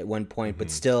eyesight at one point, but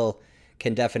still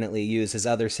can definitely use his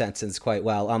other senses quite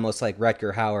well, almost like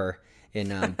Rutger Hauer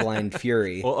in Blind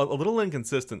Fury. Well, a little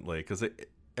inconsistently, because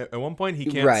at one point he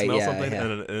can't smell something,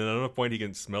 and at another point he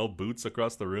can smell boots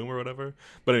across the room or whatever.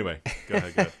 But anyway, go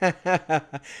ahead.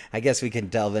 I guess we can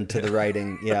delve into the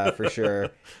writing, for sure.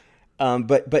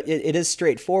 But it is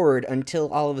straightforward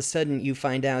until all of a sudden you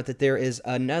find out that there is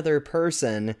another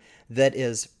person that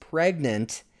is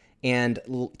pregnant and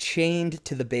chained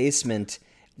to the basement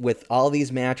with all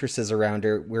these mattresses around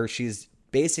her, where she's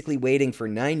basically waiting for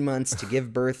 9 months to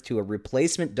give birth to a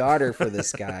replacement daughter for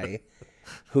this guy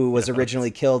who was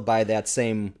originally killed by that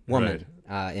same woman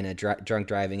in a drunk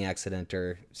driving accident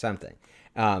or something.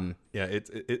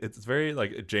 It's very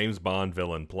like a James Bond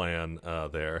villain plan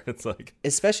there. It's like,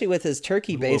 especially with his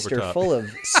turkey baster full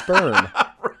of sperm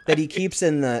that he keeps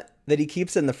in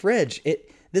the fridge.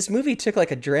 This movie took like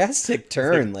a drastic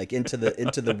turn, like into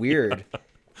the weird.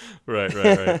 Right.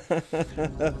 I'm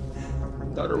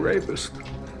not a rapist.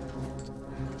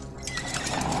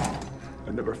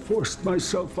 I never forced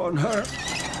myself on her.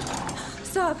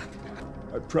 Stop.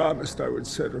 I promised I would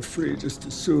set her free just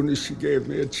as soon as she gave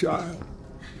me a child.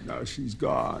 Now she's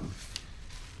gone.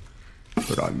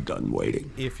 But I'm done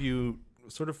waiting. If you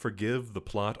sort of forgive the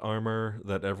plot armor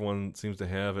that everyone seems to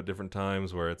have at different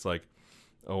times, where it's like,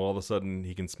 oh, all of a sudden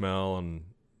he can smell, and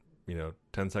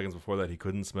 10 seconds before that he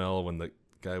couldn't smell when the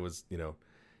guy was,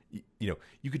 you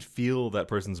could feel that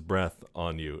person's breath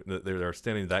on you. They're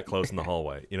standing that close in the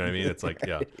hallway. You know what I mean? It's like,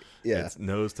 yeah, it's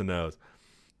nose to nose.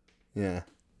 Yeah.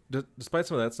 Despite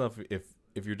some of that stuff,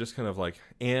 if you're just kind of like,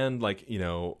 and like,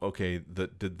 okay,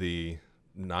 did the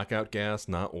knockout gas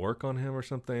not work on him or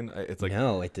something? It's like,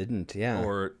 no, it didn't. Yeah.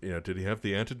 Or did he have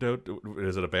the antidote?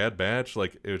 Is it a bad batch?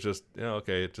 Like, it was just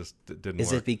okay, it just didn't work.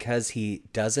 Is it because he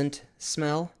doesn't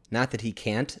smell? Not that he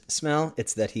can't smell,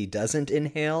 it's that he doesn't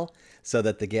inhale, so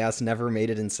that the gas never made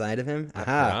it inside of him.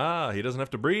 Aha! He doesn't have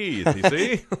to breathe. You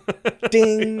see?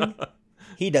 Ding! Yeah.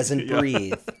 He doesn't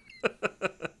breathe.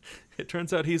 It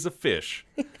turns out he's a fish.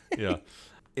 Yeah.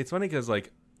 It's funny because,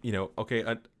 like,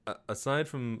 okay, aside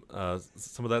from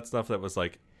some of that stuff that was,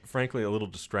 like, frankly a little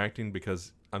distracting,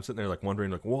 because I'm sitting there, like, wondering,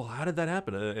 like, well, how did that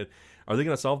happen? Are they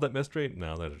going to solve that mystery?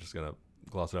 No, they're just going to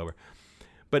gloss it over.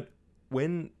 But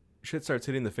when shit starts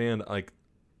hitting the fan, like,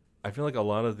 I feel like a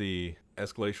lot of the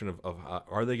escalation of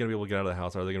are they going to be able to get out of the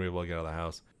house? Are they going to be able to get out of the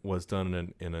house? Was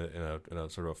done in a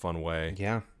sort of a fun way.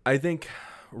 Yeah. I think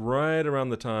right around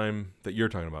the time that you're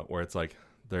talking about, where it's like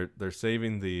they're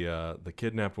saving the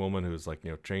kidnapped woman who's, like,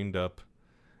 chained up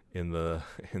in the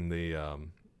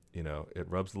it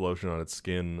rubs the lotion on its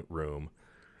skin room.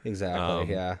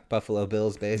 Exactly. Yeah. Buffalo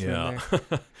Bill's basement. Yeah.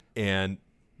 There. And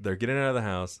they're getting out of the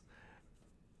house,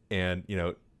 and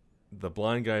the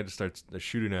blind guy just starts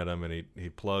shooting at him, and he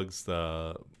plugs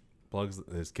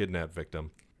his kidnapped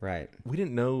victim. Right. We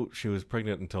didn't know she was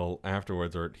pregnant until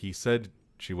afterwards, or he said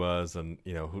she was, and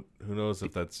who knows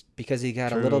if that's because he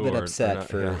got a little bit upset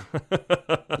for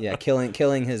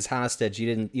killing his hostage.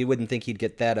 You wouldn't think he'd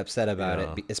get that upset about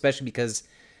it, especially because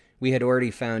we had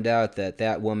already found out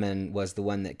that woman was the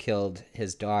one that killed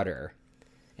his daughter,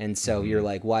 and so you're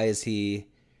like, why is he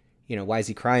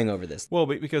crying over this? Well,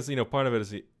 because part of it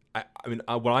is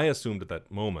what I assumed at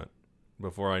that moment,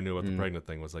 before I knew about the pregnant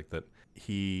thing, was like that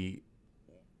he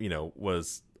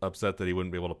was upset that he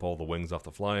wouldn't be able to pull the wings off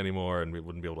the fly anymore, and we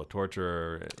wouldn't be able to torture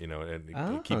her,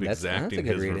 and keep exacting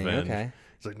his revenge. Okay.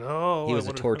 He's like, no, he was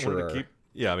a torturer.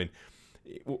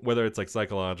 Whether it's like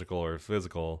psychological or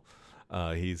physical,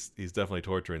 he's definitely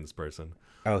torturing this person.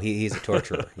 Oh, he's a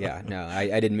torturer. Yeah, no,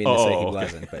 I didn't mean to say he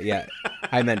wasn't, but yeah,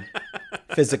 I meant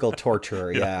physical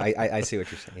torturer. Yeah, I see what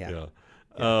you're saying. Yeah.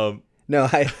 No,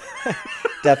 I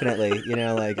definitely,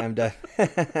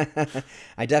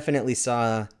 I definitely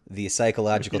saw the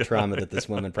psychological trauma that this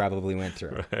woman probably went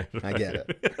through. Right. I get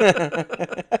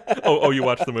it. Oh, you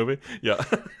watched the movie? Yeah.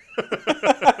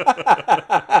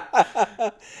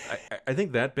 I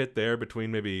think that bit there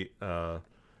between maybe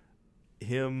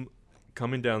him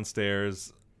coming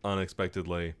downstairs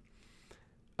unexpectedly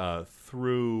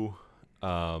through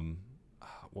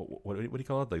what do you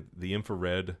call it? Like the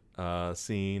infrared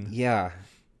scene. Yeah,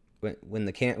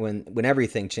 when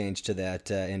everything changed to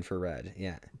that infrared.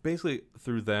 Yeah. Basically,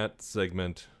 through that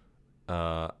segment,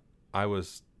 I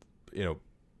was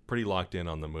pretty locked in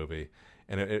on the movie,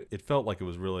 and it felt like it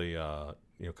was really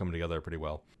coming together pretty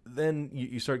well. Then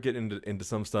you start getting into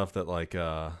some stuff that like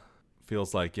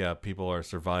feels like people are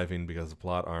surviving because of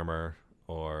plot armor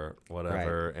or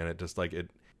whatever, right. And it just like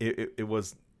it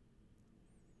was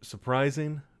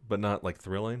surprising, but not like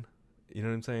thrilling. You know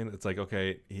what I'm saying? It's like,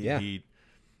 okay, he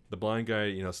the blind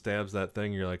guy, stabs that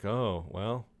thing. You're like, oh,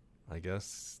 well, I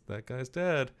guess that guy's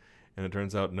dead. And it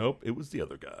turns out, nope, it was the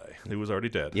other guy. He was already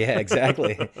dead. Yeah,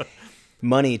 exactly.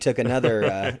 Money took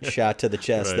another shot to the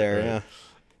chest there. Right.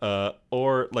 Yeah.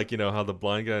 Or like, how the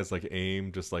blind guy's like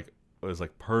aim just like was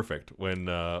like perfect when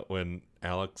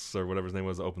Alex or whatever his name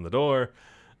was opened the door.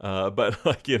 But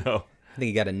like, I think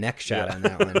he got a neck shot on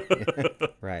that one.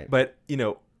 Right. But,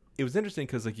 it was interesting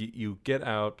because like you get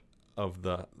out of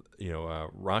the,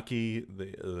 Rocky,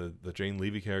 the Jane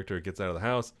Levy character gets out of the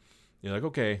house. You're like,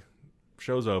 okay,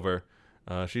 show's over.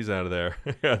 She's out of there.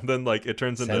 And then like it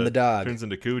turns into the dog. Turns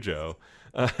into Cujo.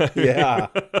 Yeah.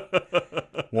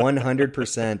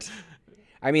 100%.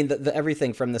 I mean, the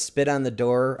everything from the spit on the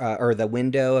door or the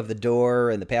window of the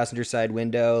door and the passenger side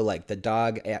window, like the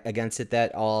dog against it,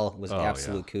 that all was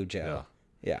absolute Cujo.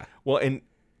 Yeah. Well, and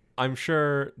I'm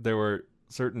sure there were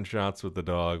certain shots with the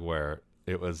dog where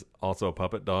it was also a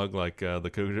puppet dog, like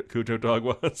the Cujo dog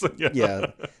was. Yeah.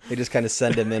 They just kind of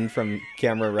send him in from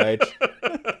camera right.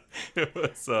 It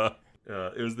was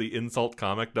the insult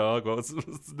comic dog. What was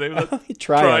the name of that?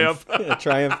 Triumph. Yeah,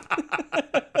 Triumph.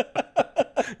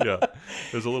 Yeah,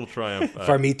 there's a little Triumph.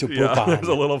 For me to poop on. There's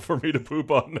a little for me to poop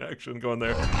on action going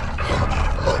there.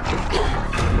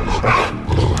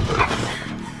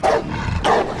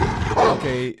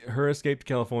 okay, her escape to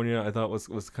California I thought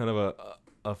was kind of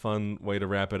a fun way to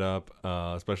wrap it up,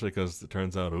 especially because it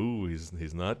turns out,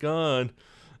 he's not gone,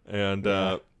 and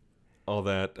all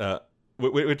that,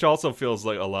 which also feels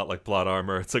like a lot like plot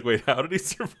armor. It's like, wait, how did he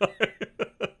survive?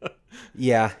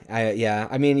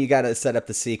 I mean, you got to set up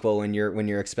the sequel when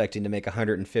you're expecting to make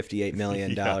 $158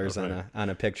 million on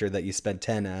a picture that you spent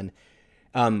 10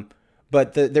 on.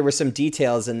 But there were some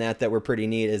details in that were pretty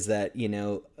neat. Is that, you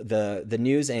know, the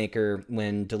news anchor,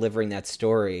 when delivering that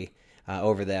story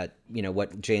over that, you know,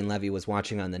 what Jane Levy was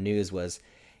watching on the news was,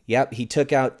 yep, he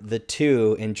took out the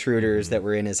 2 intruders that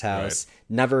were in his house.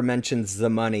 Right. Never mentions the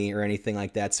money or anything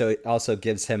like that. So it also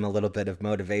gives him a little bit of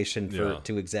motivation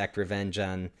to exact revenge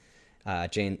on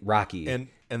Rocky.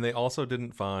 And they also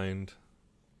didn't find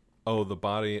the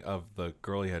body of the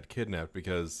girl he had kidnapped,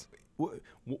 because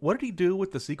what did he do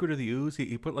with the secret of the ooze?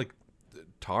 He put like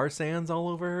tar sands all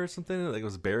over her or something, like it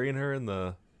was burying her in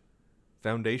the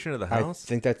foundation of the house. I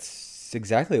think that's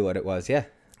exactly what it was. Yeah.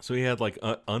 So he had like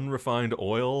unrefined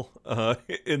oil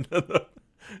in the.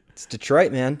 It's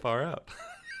Detroit, man. Far out.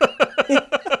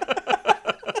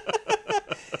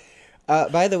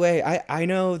 By the way, I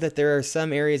know that there are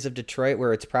some areas of Detroit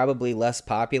where it's probably less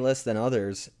populous than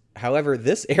others. However,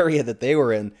 this area that they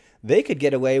were in, they could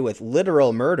get away with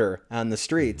literal murder on the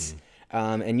streets.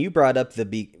 And you brought up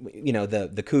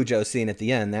the Cujo scene at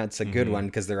the end. That's a good one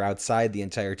because they're outside the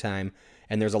entire time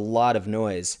and there's a lot of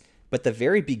noise. But the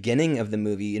very beginning of the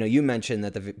movie, you know, you mentioned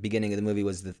that the beginning of the movie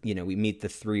was we meet the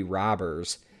 3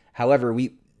 robbers. However,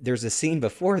 there's a scene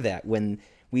before that when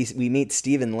we meet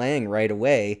Stephen Lang right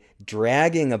away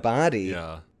dragging a body.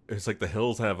 Yeah. It's like The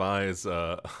Hills Have Eyes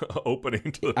opening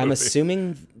to the movie. I'm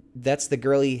assuming that's the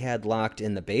girl he had locked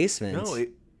in the basement. No,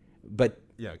 but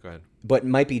yeah, go ahead. But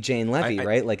might be Jane Levy,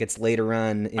 right? Like it's later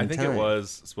on in time. I think it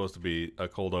was supposed to be a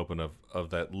cold open of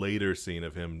that later scene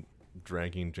of him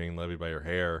dragging Jane Levy by her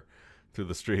hair through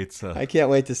the streets. I can't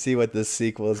wait to see what this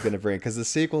sequel is going to bring, because the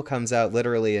sequel comes out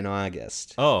literally in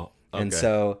August. Oh, okay. And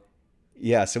so...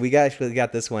 yeah, so we actually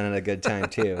got this one at a good time,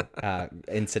 too,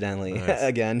 incidentally. Nice.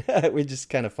 Again, we just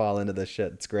kind of fall into this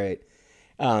shit. It's great.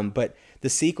 But the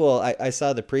sequel, I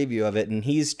saw the preview of it, and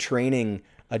he's training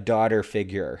a daughter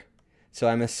figure. So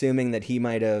I'm assuming that he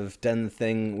might have done the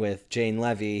thing with Jane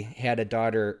Levy, had a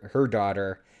daughter, her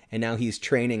daughter, and now he's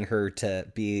training her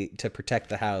to protect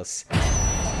the house.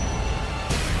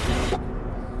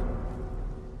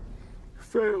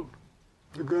 Failed.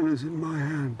 The gun is in my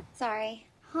hand. Sorry.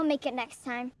 I'll make it next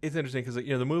time. It's interesting because,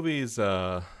 you know, the movie's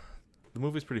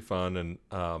pretty fun, and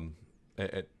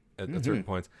at certain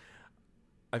points,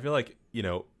 I feel like, you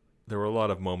know, there were a lot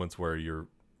of moments where you're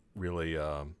really,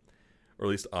 or at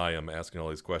least I am asking all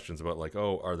these questions about, like,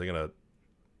 are they gonna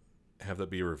have that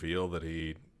be revealed that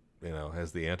he, you know,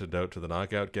 has the antidote to the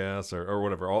knockout gas or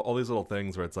whatever? All these little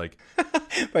things where it's like,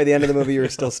 by the end of the movie, you were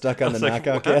still stuck on the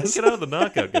knockout gas. Get out of the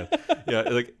knockout gas. Yeah,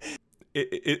 like.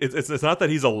 It's not that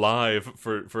he's alive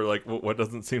for like what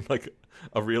doesn't seem like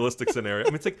a realistic scenario. I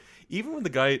mean, it's like even when the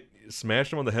guy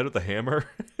smashed him on the head with the hammer,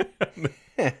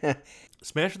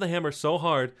 smashed the hammer so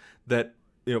hard that,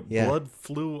 you know, blood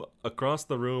flew across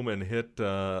the room and hit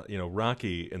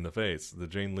Rocky in the face, the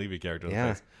Jane Levy character in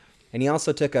the face. And he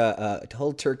also took a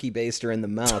whole turkey baster in the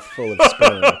mouth full of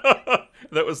sperm.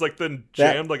 That was like then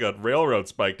jammed like a railroad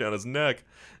spike down his neck.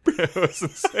 It was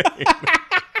insane.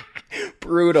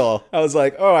 Brutal. I was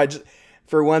like,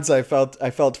 for once I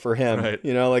felt for him. Right.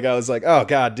 You know, like I was like, oh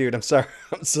God, dude, I'm sorry.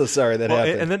 I'm so sorry that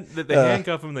happened. And then they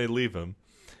handcuff him, they leave him.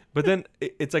 But then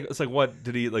it's like what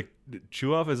did he like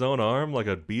chew off his own arm like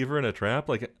a beaver in a trap?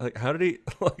 Like how did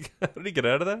he get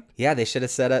out of that? Yeah, they should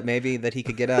have set up maybe that he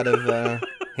could get out of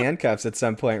handcuffs at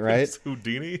some point, right? It's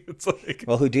Houdini. It's like,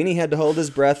 well, Houdini had to hold his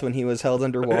breath when he was held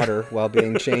underwater while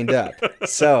being chained up.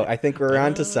 So I think we're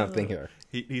onto something here.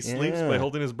 He sleeps by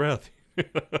holding his breath.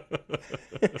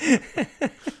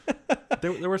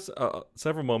 There were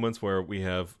several moments where we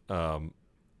have,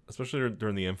 especially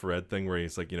during the infrared thing, where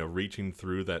he's like, you know, reaching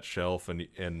through that shelf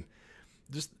and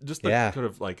just the kind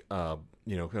of like kind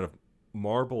of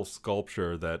marble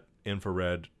sculpture that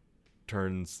infrared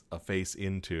turns a face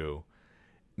into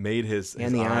made his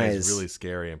eyes really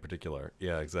scary in particular.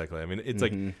 Yeah, exactly. I mean, it's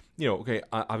like, you know, okay,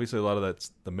 obviously a lot of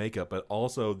that's the makeup, but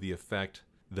also the effect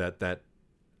that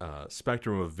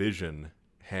spectrum of vision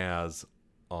has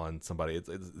on somebody. It's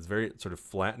very sort of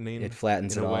flattening. It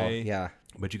flattens in it a way. all. Yeah.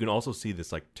 But you can also see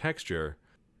this like texture,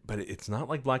 but it's not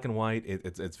like black and white.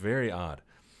 It's very odd.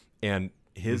 And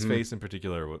his face in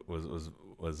particular was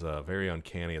very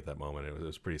uncanny at that moment. It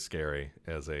was pretty scary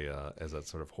as a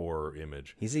sort of horror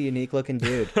image. He's a unique looking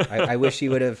dude. I wish he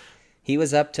would have He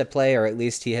was up to play, or at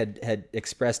least he had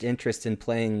expressed interest in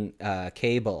playing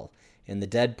Cable in the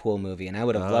Deadpool movie, and I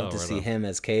would have loved to see him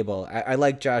as Cable. I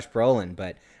like Josh Brolin,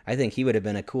 but I think he would have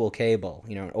been a cool Cable.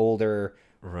 You know, an older,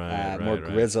 more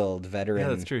grizzled veteran. Yeah,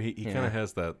 that's true. He kind of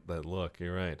has that look.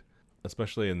 You're right,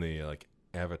 especially in the like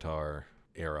Avatar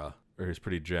era, where he's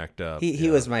pretty jacked up. He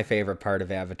was my favorite part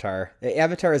of Avatar.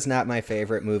 Avatar is not my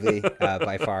favorite movie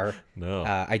by far. No,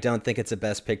 I don't think it's a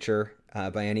Best Picture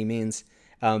by any means.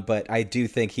 But I do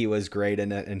think he was great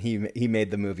in it, and he made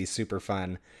the movie super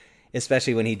fun,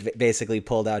 especially when he basically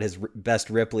pulled out his best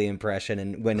Ripley impression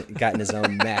and got in his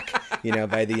own mech, you know,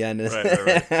 by the end.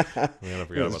 Right. Man, I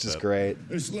forgot it was just great.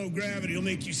 This low gravity will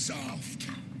make you soft.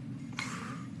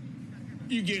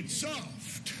 You get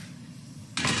soft.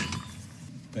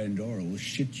 Pandora will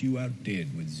shit you out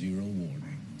dead with zero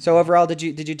warning. So overall, did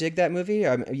you dig that movie?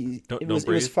 It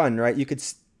was fun, right? You could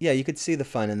see the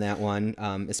fun in that one,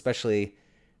 especially.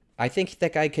 I think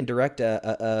that guy can direct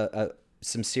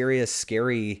some serious,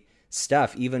 scary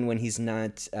stuff, even when he's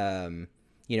not,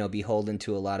 beholden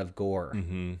to a lot of gore.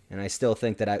 Mm-hmm. And I still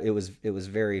think that it was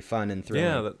very fun and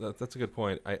thrilling. Yeah, that's a good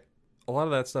point. A lot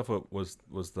of that stuff was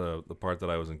the part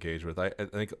that I was engaged with. I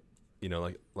think, you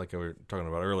know, like we were talking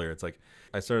about earlier, it's like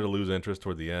I started to lose interest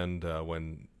toward the end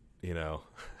when, you know,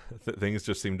 things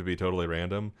just seemed to be totally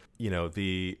random. You know,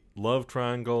 the love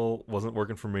triangle wasn't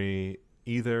working for me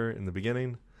either in the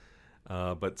beginning.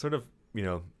 But sort of, you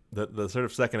know, the sort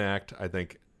of second act, I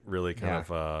think, really kind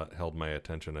of held my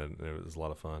attention, and it was a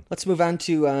lot of fun. Let's move on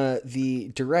to the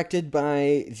directed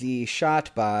by, the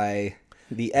shot by,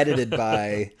 the edited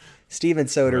by Steven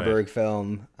Soderbergh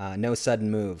film, No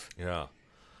Sudden Move. Yeah.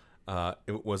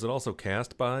 Was it also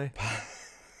cast by?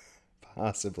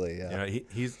 Possibly, yeah. Yeah,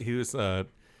 he was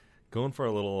going for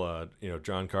a little,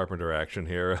 John Carpenter action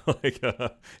here, like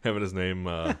having his name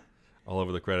all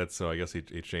over the credits, so I guess he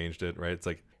changed it, right? It's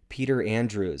like Peter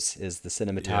Andrews is the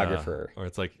cinematographer. Yeah, or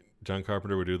it's like John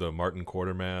Carpenter would do the Martin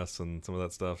Quatermass and some of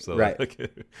that stuff, so right. like,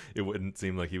 it wouldn't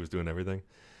seem like he was doing everything.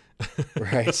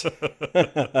 Right.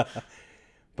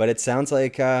 But it sounds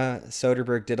like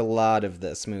Soderbergh did a lot of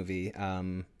this movie,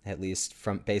 at least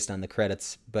based on the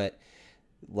credits. But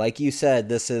like you said,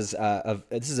 this is a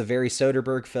very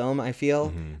Soderbergh film, I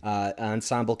feel. Mm-hmm.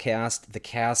 Ensemble cast. The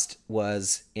cast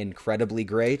was incredibly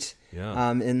great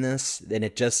in this. And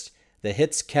the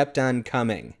hits kept on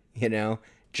coming, you know.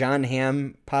 John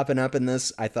Hamm popping up in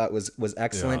this, I thought was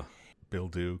excellent. Yeah. Bill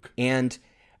Duke. And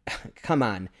come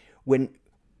on, when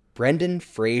Brendan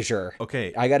Fraser.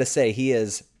 Okay. I got to say, he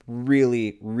is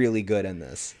really, really good in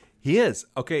this. He is.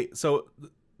 Okay, so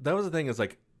that was the thing, is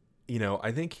like, you know,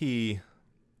 I think he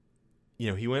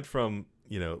went from,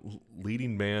 you know,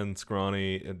 leading man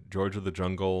scrawny, George of the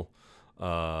Jungle,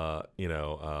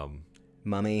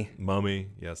 Mummy,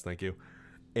 yes, thank you.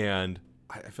 And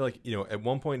I feel like, you know, at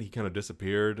one point he kind of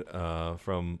disappeared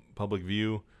from public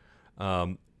view,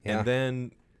 and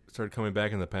then started coming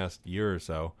back in the past year or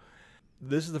so.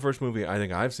 This is the first movie I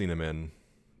think I've seen him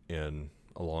in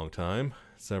a long time,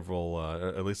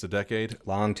 at least a decade.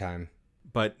 Long time.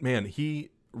 But man, he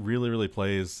really, really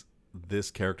plays this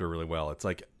character really well. It's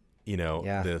like, you know,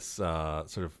 this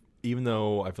sort of, even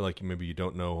though I feel like maybe you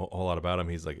don't know a whole lot about him,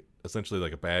 he's like essentially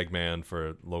like a bag man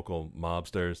for local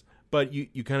mobsters. But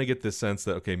you kind of get this sense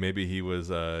that, okay, maybe he was,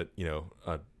 a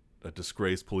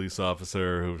disgraced police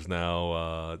officer who's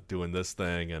now doing this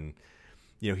thing, and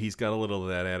you know, he's got a little of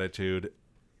that attitude,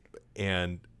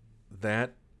 and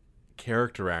that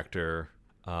character actor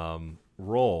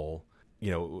role,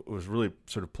 you know, was really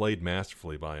sort of played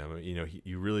masterfully by him. You know,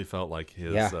 you really felt like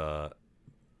his the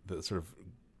sort of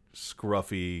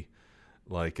scruffy,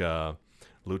 like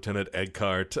Lieutenant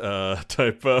Eckhart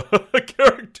type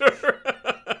character.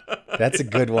 That's a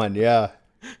good one, yeah.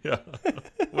 Yeah.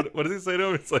 What does he say to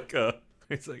him? It's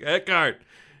like Eckhart,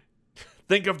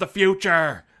 think of the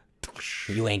future.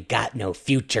 You ain't got no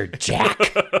future, Jack.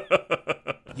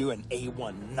 You're an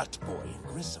A1 nut boy, and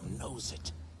Grissom knows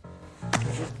it.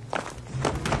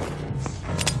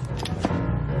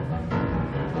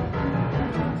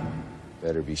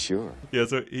 Better be sure. Yeah,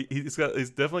 so he's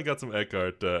definitely got some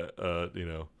Eckhart,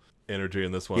 energy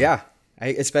in this one. Yeah,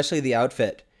 especially the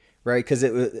outfit, right? Because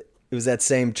it was that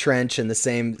same trench and the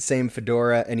same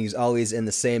fedora, and he's always in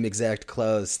the same exact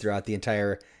clothes throughout the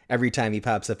entire. Every time he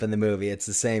pops up in the movie, it's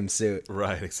the same suit.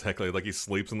 Right, exactly. Like he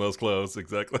sleeps in those clothes,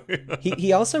 exactly.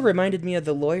 He also reminded me of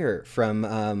the lawyer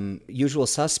from Usual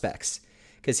Suspects,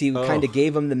 because he kind of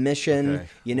gave him the mission. Okay.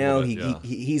 You know,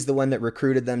 he's the one that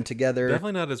recruited them together.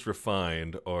 Definitely not as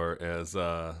refined or as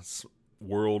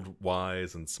world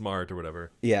wise and smart or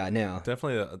whatever. Yeah, no.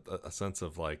 Definitely a sense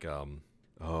of like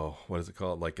what is it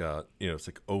called? Like it's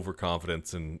like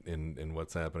overconfidence in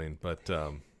what's happening. But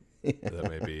that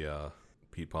may be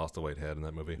Pete Postlethwaite had in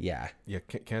that movie. Yeah.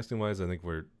 Casting wise, I think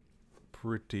we're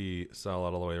pretty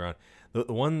solid all the way around.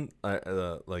 The one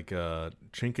like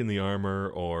chink in the armor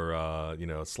or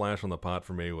slash on the pot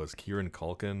for me was Kieran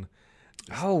Culkin.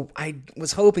 Oh, I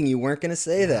was hoping you weren't going to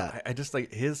say that. I just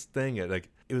like his thing. Like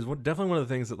it was definitely one of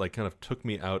the things that like kind of took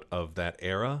me out of that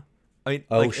era. I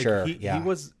mean, sure,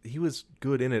 he was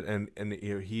good in it, and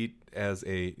he as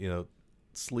a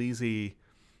sleazy,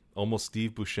 almost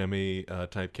Steve Buscemi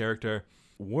type character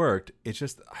worked. It's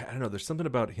just I don't know. There's something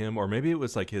about him, or maybe it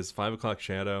was like his 5 o'clock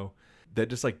shadow that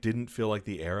just like didn't feel like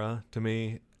the era to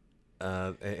me,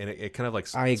 and it kind of like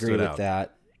I agree with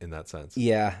that in that sense.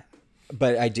 Yeah.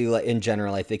 But I do, in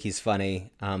general, I think he's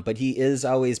funny. But he is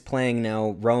always playing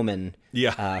now Roman.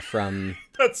 Yeah. From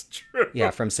that's true.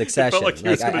 Yeah, from Succession.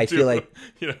 I feel like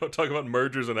talk about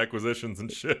mergers and acquisitions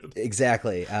and shit.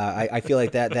 Exactly. I feel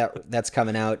like that's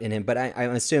coming out in him. But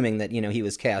I'm assuming that he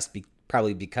was cast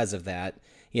probably because of that.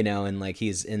 And like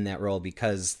he's in that role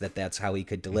because that's how he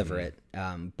could deliver it.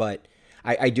 But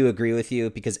I do agree with you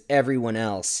because everyone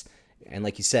else. And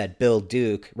like you said, Bill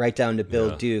Duke, right down to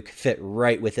Bill Duke, fit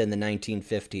right within the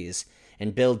 1950s.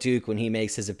 And Bill Duke, when he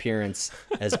makes his appearance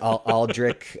as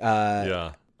Aldrich...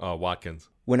 Watkins.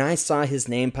 When I saw his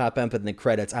name pop up in the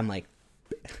credits, I'm like,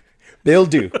 Bill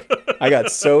Duke. I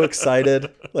got so excited.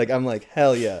 Like, I'm like,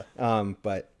 hell yeah.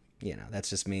 But, that's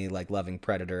just me, like, loving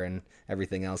Predator and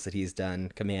everything else that he's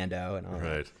done, Commando and all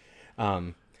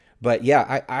that. But,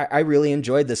 yeah, I really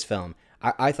enjoyed this film.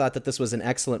 I thought that this was an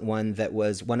excellent one that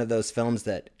was one of those films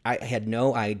that I had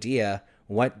no idea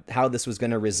how this was going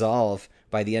to resolve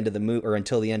by the end of the movie or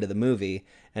until the end of the movie.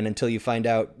 And until you find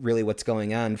out really what's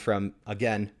going on from,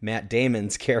 again, Matt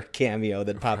Damon's cameo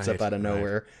that pops up out of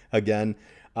nowhere again.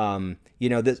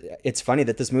 It's funny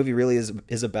that this movie really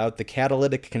is about the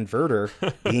catalytic converter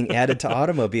being added to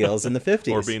automobiles in the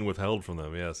 50s. Or being withheld from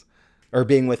them, yes. Or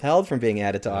being withheld from being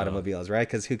added to automobiles, right?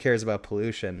 Because who cares about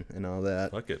pollution and all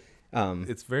that? Fuck it.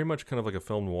 It's very much kind of like a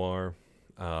film noir,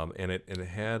 and it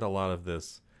had a lot of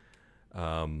this,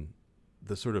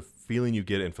 the sort of feeling you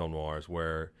get in film noirs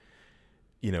where,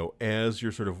 as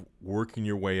you're sort of working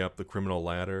your way up the criminal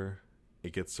ladder,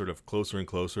 it gets sort of closer and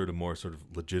closer to more sort of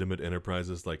legitimate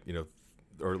enterprises, like,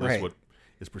 or at least what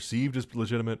is perceived as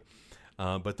legitimate.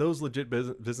 But those legit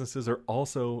businesses are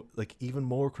also like even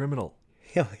more criminal.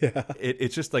 Hell yeah.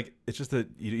 It's just that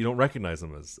you don't recognize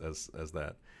them as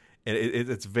that. And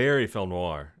it's very film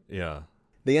noir, yeah.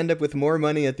 They end up with more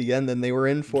money at the end than they were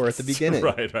in for at the beginning.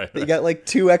 Right. They got like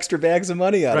 2 extra bags of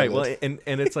money out of it. Right, well,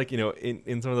 and it's like,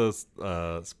 in some of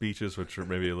those speeches, which are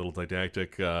maybe a little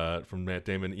didactic from Matt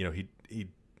Damon,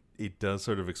 he does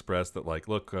sort of express that, like,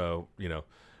 look,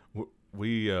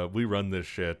 we run this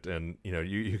shit, and,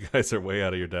 you guys are way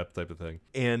out of your depth type of thing.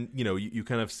 And, you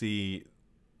kind of see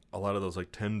a lot of those,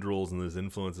 like, tendrils and those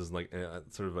influences, and, like,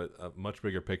 sort of a much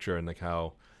bigger picture, and, like,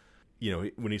 how...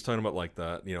 when he's talking about like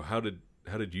the,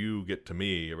 how did you get to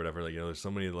me or whatever, like, there's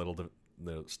so many little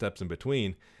steps in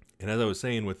between. And as I was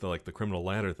saying with the criminal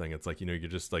ladder thing, it's like, you're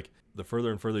just like the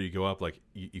further and further you go up, like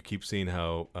you keep seeing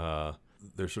how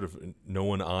there's sort of no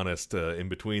one honest in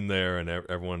between there, and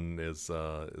everyone is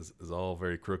all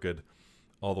very crooked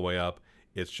all the way up.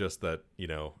 It's just that,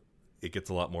 it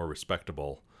gets a lot more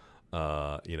respectable,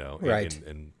 right.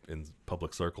 in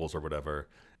public circles or whatever.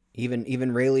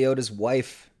 Even Ray Liotta's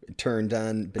wife turned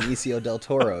on Benicio del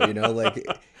Toro, like...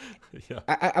 Yeah.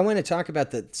 I want to talk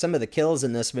about some of the kills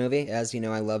in this movie. As you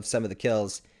know, I love some of the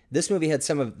kills. This movie had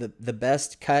some of the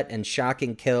best cut and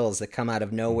shocking kills that come out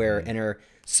of nowhere and are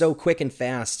so quick and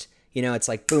fast. It's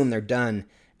like, boom, they're done.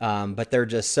 But they're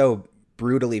just so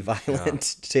brutally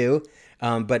violent, too.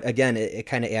 But again, it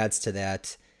kind of adds to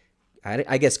that...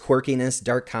 I guess quirkiness,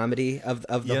 dark comedy of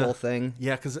the whole thing.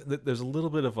 Yeah, because there's a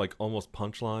little bit of like almost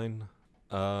punchline,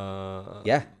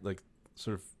 like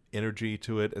sort of energy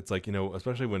to it. It's like,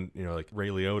 especially when like Ray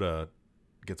Liotta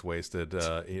gets wasted.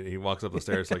 He walks up the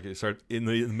stairs, like he starts in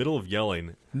the middle of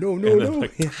yelling. No.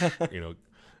 Like,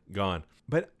 gone.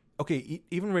 But okay,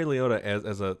 even Ray Liotta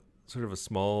as a sort of a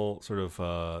small sort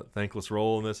of thankless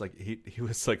role in this, like he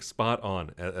was like spot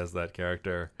on as that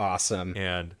character. Awesome.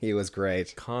 And he was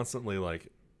great. Constantly,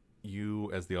 like, you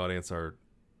as the audience are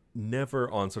never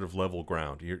on sort of level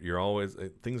ground. You're always,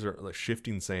 things are like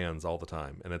shifting sands all the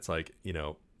time, and it's like, you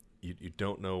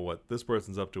don't know what this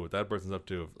person's up to, what that person's up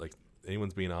to, if like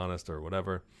anyone's being honest or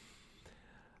whatever.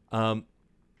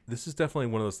 This is definitely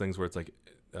one of those things where it's like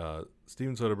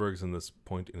Steven Soderbergh's in this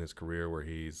point in his career where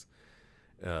he's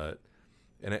and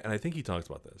I think he talks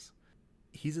about this.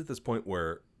 He's at this point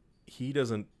where he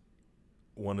doesn't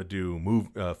want to do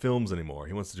films anymore.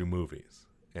 He wants to do movies,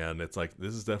 and it's like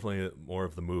this is definitely more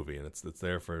of the movie, and it's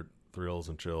there for thrills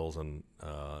and chills, and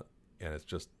it's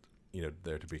just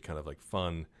there to be kind of like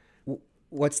fun.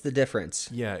 What's the difference?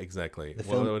 Yeah, exactly.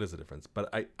 Film? What is the difference?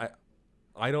 But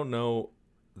I don't know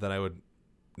that I would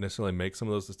necessarily make some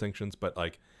of those distinctions, but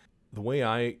like the way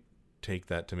I take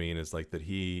that to mean is like that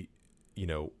he,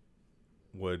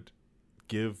 would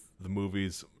give the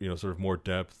movies, sort of more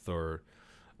depth or,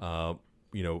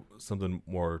 something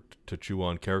more to chew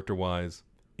on character-wise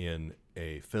in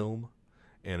a film.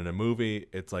 And in a movie,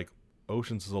 it's like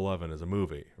Ocean's 11 is a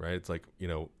movie, right? It's like,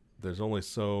 there's only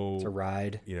it's a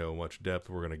ride, much depth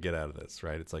we're going to get out of this,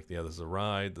 right? It's like, yeah, this is a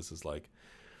ride. This is like,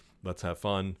 let's have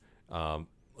fun.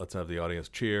 Let's have the audience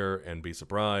cheer and be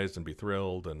surprised and be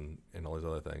thrilled and all these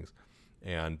other things.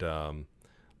 And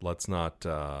let's not,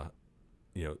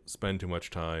 spend too much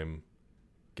time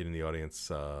getting the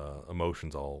audience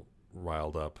emotions all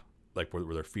riled up, like where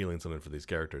they're feeling something for these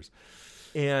characters.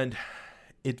 And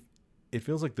it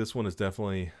feels like this one is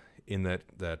definitely in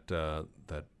that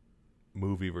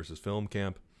movie versus film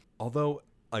camp. Although,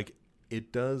 like,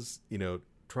 it does,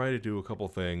 try to do a couple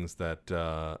things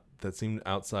that seem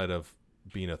outside of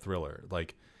being a thriller,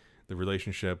 like the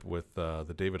relationship with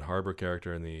the David Harbour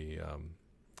character and the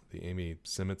Amy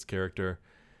Seimetz character,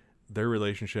 their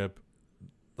relationship,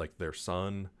 like their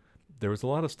son. There was a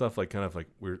lot of stuff like kind of like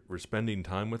we're spending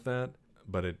time with that,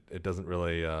 but it doesn't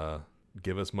really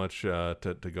give us much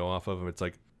to go off of. It's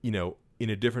like, in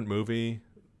a different movie,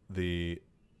 their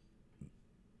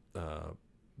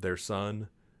son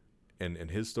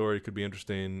and his story could be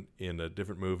interesting. In a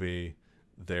different movie,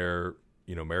 their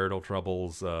marital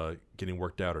troubles getting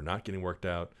worked out or not getting worked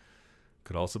out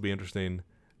could also be interesting,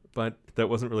 but that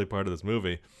wasn't really part of this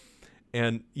movie.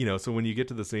 And so when you get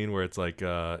to the scene where it's like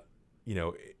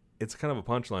it's kind of a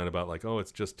punchline about like, oh,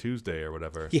 it's just Tuesday or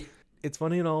whatever. Yeah. It's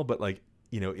funny and all, but like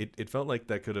it felt like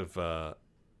that could have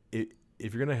if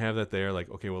you're gonna have that there, like,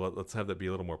 okay, well, let's have that be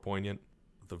a little more poignant.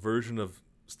 The version of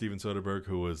Steven Soderbergh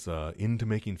who was into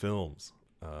making films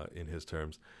in his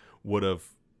terms would have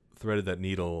threaded that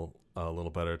needle a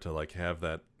little better to like have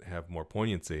more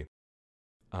poignancy.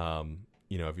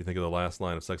 If you think of the last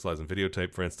line of Sex, Lies, and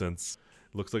Videotape, for instance,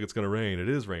 it looks like it's going to rain. It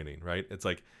is raining, right? It's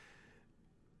like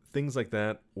things like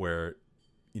that where,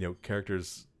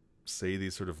 characters say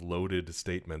these sort of loaded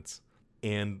statements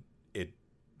and it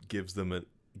gives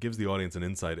the audience an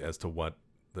insight as to what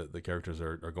the characters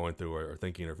are going through or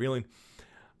thinking or feeling.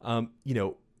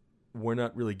 We're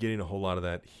not really getting a whole lot of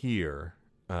that here.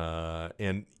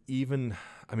 And even,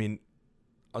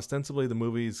 ostensibly the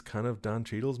movie's kind of Don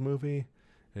Cheadle's movie,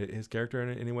 his character in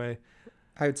it anyway.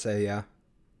 I would say, yeah.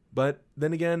 But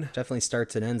then again, definitely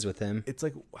starts and ends with him. It's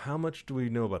like, how much do we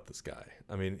know about this guy?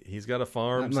 He's got a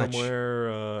farm somewhere.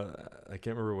 I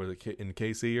can't remember, was it in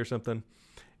KC or something?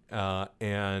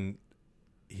 And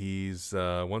he's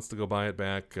wants to go buy it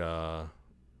back.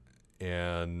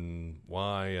 And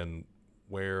why and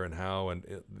where and how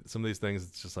and some of these things,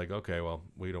 it's just like, okay, well,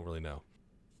 we don't really know.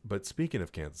 But speaking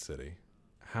of Kansas City,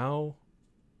 how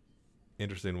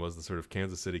interesting was the sort of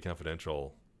Kansas City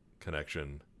Confidential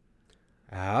connection?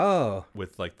 Oh,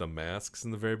 with like the masks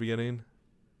in the very beginning,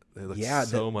 they look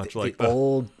much like the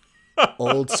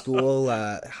old school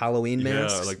Halloween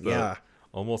masks.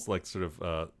 Almost like sort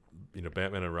of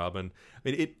Batman and Robin.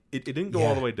 It didn't go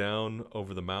all the way down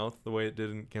over the mouth the way it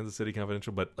did in Kansas City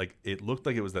Confidential, but like it looked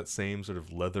like it was that same sort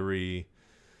of leathery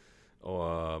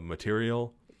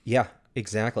material. Yeah,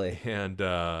 exactly. And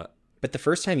but the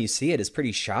first time you see it is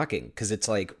pretty shocking because it's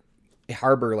like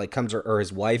Harbour like comes or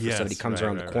his wife or somebody comes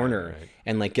around the corner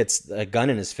and like gets a gun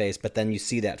in his face, but then you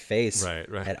see that face,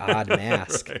 that odd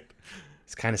mask.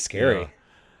 It's kind of scary. Yeah.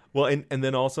 Well, and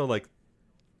then also like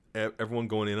everyone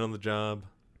going in on the job,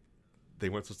 they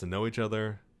weren't supposed to know each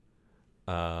other.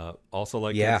 Also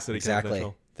like Kansas City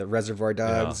Confidential. The Reservoir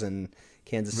Dogs and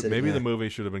Kansas City. Maybe the movie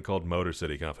should have been called Motor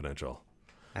City Confidential.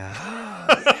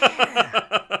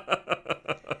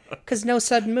 Because no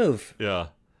sudden move. Yeah.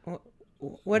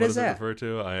 What is that? It refer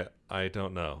to? I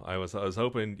don't know. I was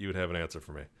hoping you would have an answer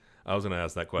for me. I was going to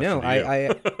ask that question. No, to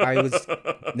you. I was.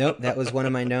 Nope, that was one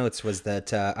of my notes. Was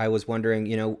that I was wondering,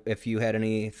 if you had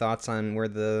any thoughts on where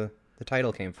the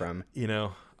title came from.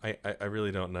 I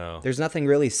really don't know. There's nothing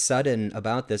really sudden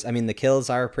about this. The kills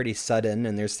are pretty sudden,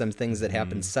 and there's some things that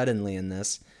happen suddenly in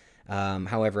this.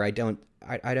 However, I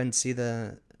don't see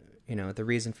the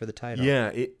reason for the title.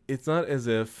 Yeah, it's not as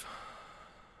if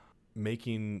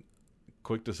making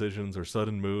quick decisions or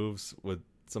sudden moves would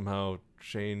somehow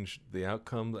change the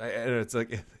outcome. It's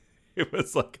like it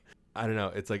was like, I don't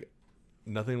know. It's like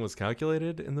nothing was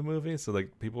calculated in the movie, so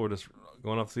like people were just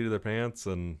going off the seat of their pants.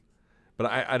 But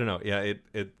I don't know. Yeah,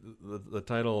 the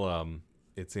title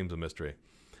it seems a mystery.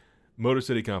 Motor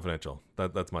City Confidential.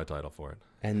 That's my title for it.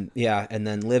 And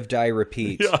then Live, Die,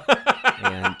 Repeat.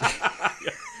 And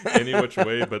Any Which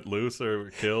Way But Loose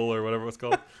or Kill or whatever it's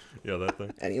called. Yeah, that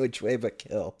thing. Any Which Way But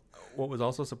Kill. What was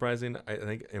also surprising, I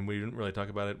think, and we didn't really talk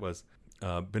about it, was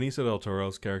Benicio del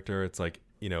Toro's character. It's like,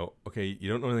 okay, you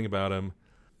don't know anything about him,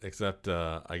 except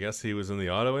I guess he was in the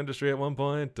auto industry at one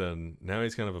point, and now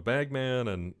he's kind of a bagman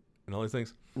and all these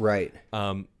things. Right.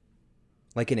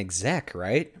 Like an exec,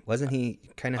 right? Wasn't he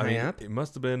kind of high up? It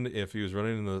must have been if he was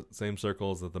running in the same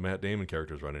circles that the Matt Damon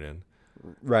character is running in.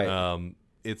 Right.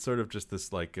 It's sort of just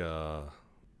this like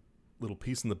little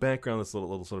piece in the background, this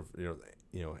little sort of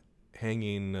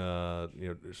hanging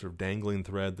sort of dangling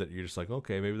thread that you're just like,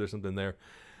 okay, maybe there's something there,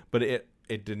 but it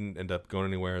didn't end up going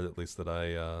anywhere, at least that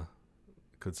I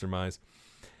could surmise.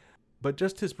 But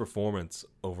just his performance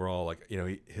overall, like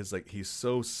he's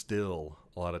so still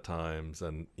a lot of times,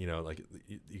 and like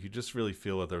you could just really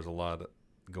feel that there's a lot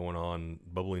going on,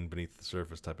 bubbling beneath the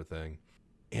surface type of thing.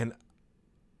 And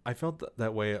I felt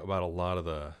that way about a lot of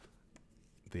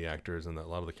the actors and a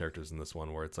lot of the characters in this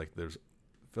one, where it's like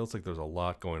feels like there's a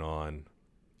lot going on,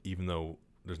 even though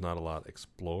there's not a lot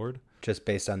explored. Just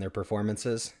based on their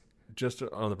performances? Just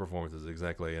on the performances,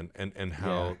 exactly, and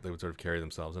how they would sort of carry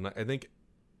themselves. And I think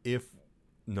if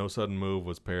No Sudden Move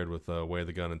was paired with Way of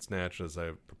the Gun and Snatch, as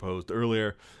I proposed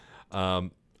earlier, I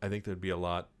think there'd be a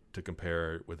lot to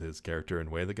compare with his character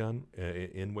in Way of the Gun,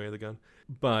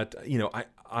 But,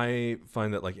 I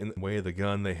find that, like, in Way of the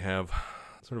Gun, they have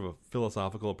sort of a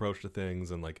philosophical approach to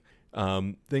things, and, like,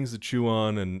 things to chew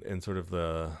on, and sort of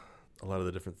a lot of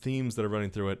the different themes that are running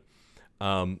through it.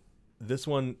 This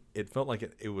one, it felt like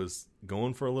it was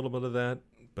going for a little bit of that,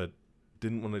 but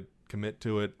didn't want to commit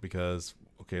to it because,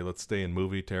 okay, let's stay in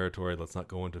movie territory, let's not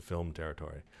go into film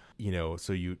territory.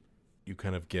 So you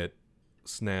kind of get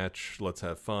Snatch, let's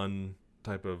have fun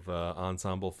type of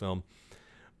ensemble film.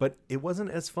 But it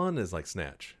wasn't as fun as like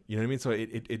Snatch. You know what I mean? So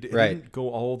it didn't go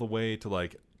all the way to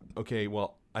like, okay,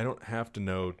 well, I don't have to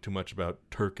know too much about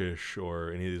Turkish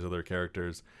or any of these other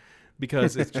characters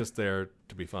because it's just there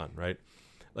to be fun, right?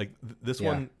 Like this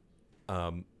one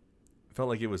felt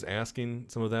like it was asking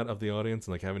some of that of the audience,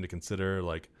 and like having to consider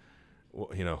like,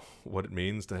 what it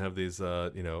means to have these,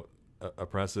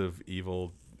 oppressive,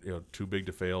 evil, too big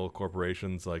to fail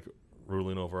corporations like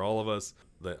ruling over all of us.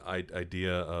 The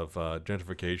idea of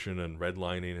gentrification and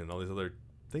redlining and all these other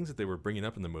things that they were bringing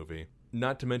up in the movie.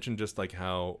 Not to mention just like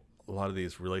how a lot of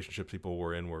these relationships people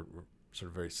were in were sort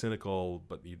of very cynical,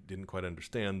 but you didn't quite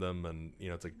understand them. And,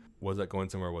 it's like, was that going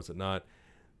somewhere? Was it not?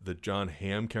 The John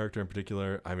Hamm character in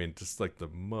particular, I mean, just like the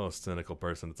most cynical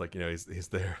person. It's like, he's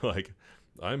there like,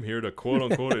 I'm here to quote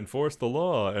unquote enforce the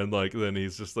law, and like then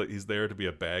he's just like he's there to be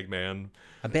a bag man.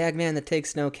 A bag man that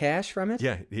takes no cash from it?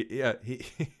 Yeah, he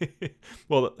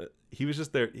well, he was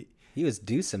just there. He was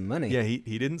due some money. Yeah,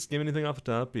 he didn't skim anything off the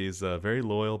top. He's a very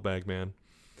loyal bag man.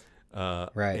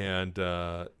 Right. And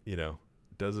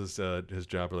does his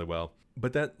job really well.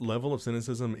 But that level of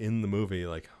cynicism in the movie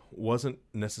like wasn't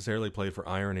necessarily played for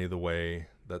irony the way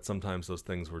that sometimes those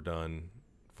things were done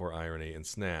for irony in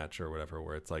Snatch or whatever,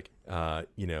 where it's like,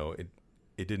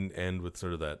 it didn't end with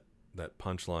sort of that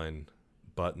punchline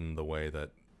button the way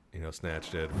that,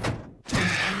 Snatch did.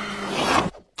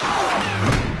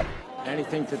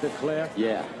 Anything to declare?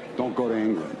 Yeah, don't go to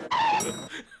England.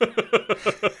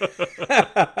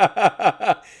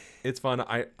 It's fun.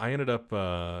 I ended up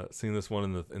seeing this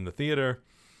one in the theater,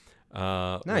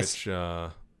 nice. Which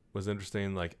was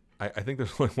interesting. Like I think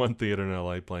there's only one theater in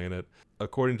LA playing it.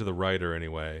 According to the writer,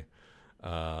 anyway,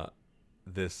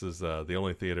 this is the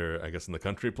only theater, I guess, in the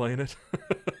country playing it.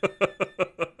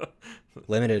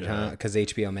 Limited, huh? Because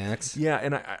HBO Max. Yeah,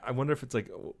 and I wonder if it's like,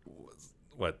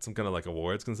 what, some kind of like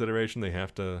awards consideration? They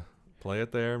have to play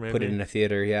it there, maybe put it in a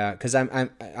theater. Yeah, because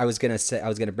I was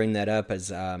gonna bring that up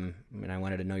as and I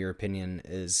wanted to know your opinion.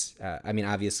 Is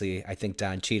obviously I think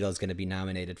Don Cheadle is going to be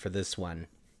nominated for this one.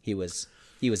 He was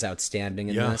outstanding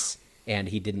in this. And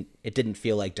it didn't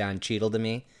feel like Don Cheadle to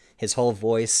me. His whole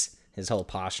voice, his whole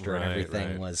posture and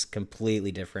everything was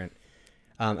completely different.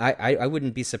 I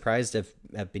wouldn't be surprised if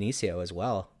Benicio as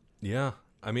well. Yeah.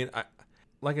 I mean,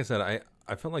 like I said,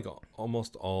 I felt like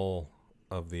almost all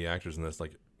of the actors in this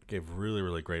like gave really,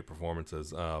 really great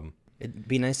performances. It'd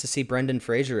be nice to see Brendan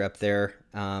Fraser up there,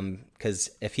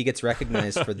 because if he gets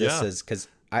recognized for this, because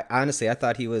I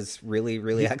thought he was really,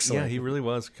 really excellent. Yeah, he really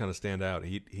was kind of stand out.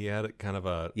 He had kind of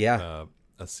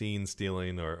a scene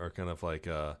stealing or kind of like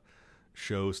a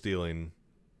show stealing,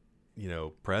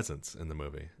 presence in the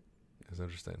movie. is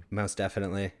interesting. Most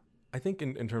definitely. I think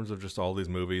in terms of just all these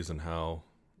movies and how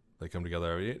they come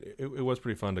together, it was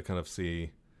pretty fun to kind of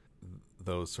see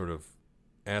those sort of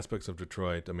aspects of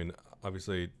Detroit. I mean,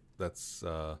 obviously that's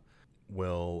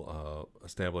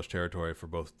established territory for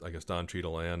both, I guess, Don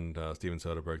Cheadle and Steven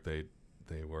Soderbergh.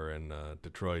 They were in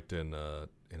Detroit in Out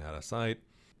of Sight,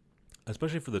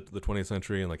 especially for the 20th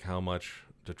century, and like how much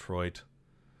Detroit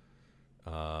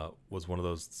was one of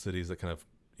those cities that kind of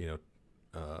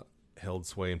held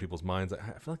sway in people's minds.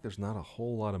 I feel like there's not a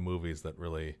whole lot of movies that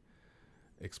really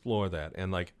explore that,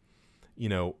 and like,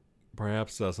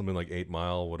 perhaps something like 8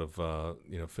 Mile would have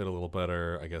fit a little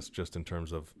better, I guess, just in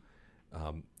terms of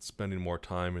spending more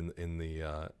time in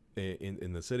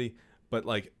the city. But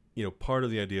like, part of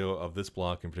the idea of this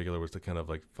block in particular was to kind of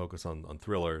like focus on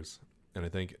thrillers, and I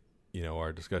think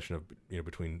our discussion of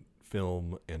between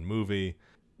film and movie,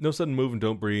 No Sudden Move and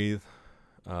Don't Breathe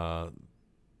are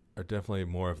definitely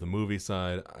more of the movie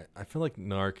side. I feel like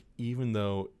Narc, even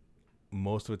though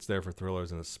most of it's there for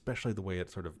thrillers, and especially the way it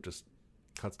sort of just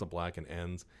cuts to black and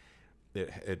ends,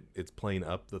 it's playing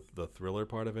up the thriller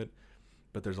part of it,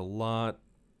 but there's a lot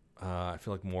I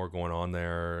feel like more going on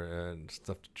there and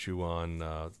stuff to chew on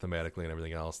thematically and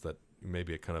everything else that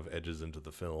maybe it kind of edges into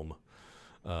the film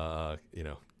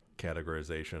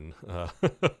categorization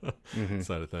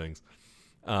side of things,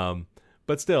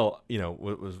 but still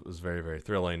was very, very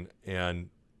thrilling, and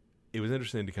it was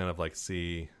interesting to kind of like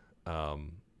see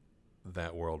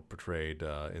that world portrayed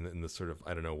in this sort of,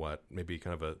 I don't know what, maybe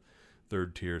kind of a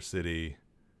third tier city,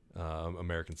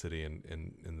 American city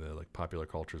in the like popular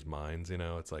culture's minds.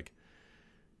 It's like,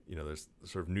 there's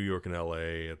sort of New York and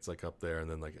LA, it's like up there, and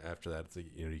then like after that it's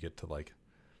you get to like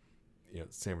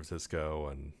San Francisco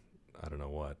and I don't know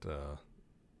what,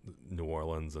 New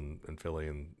Orleans and Philly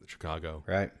and Chicago,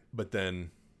 right? But then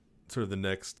sort of the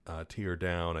next tier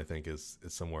down, I think, is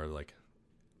somewhere like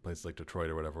places like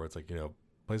Detroit or whatever, where it's like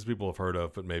places people have heard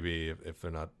of, but maybe if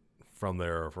they're not from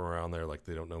there or from around there, like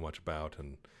they don't know much about.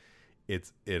 And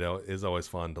it is always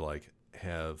fun to like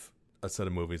have a set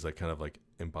of movies that kind of like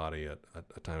embody a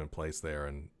time and place there,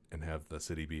 and have the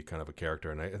city be kind of a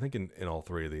character. And I think in all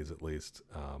three of these, at least,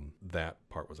 that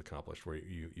part was accomplished, where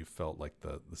you felt like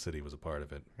the city was a part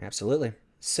of it. Absolutely.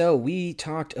 So we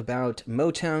talked about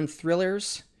Motown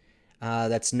thrillers.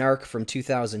 That's Narc from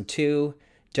 2002,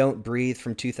 Don't Breathe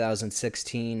from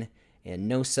 2016, and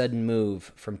No Sudden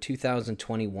Move from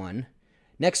 2021.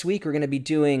 Next week, we're going to be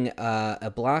doing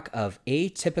a block of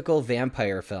atypical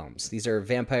vampire films. These are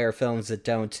vampire films that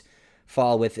don't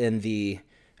fall within the,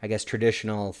 I guess,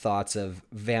 traditional thoughts of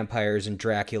vampires and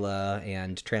Dracula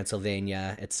and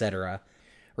Transylvania, etc.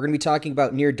 We're going to be talking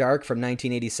about Near Dark from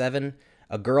 1987,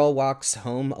 A Girl Walks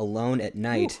Home Alone at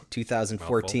Night,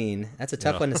 2014. Mouthful. That's a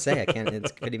tough one to say. I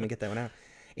couldn't even get that one out.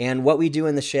 And What We Do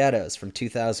in the Shadows from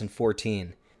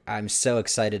 2014. I'm so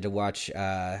excited to watch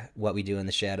What We Do in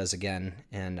the Shadows again,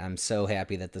 and I'm so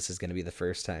happy that this is going to be the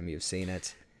first time you've seen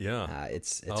it. Yeah,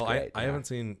 it's great. I haven't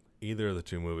seen either of the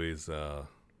two movies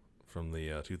from the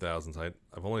 2000s.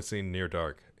 I've only seen Near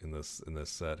Dark in this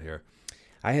set here.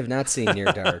 I have not seen Near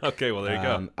Dark. Okay, well there you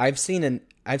go. I've seen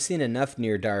enough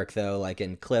Near Dark though, like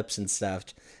in clips and stuff,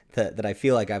 that I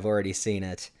feel like I've already seen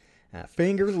it.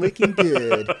 Finger licking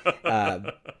good,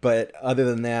 but other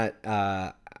than that,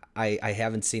 I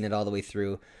haven't seen it all the way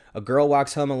through. A Girl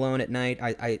Walks Home Alone at Night,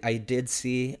 I did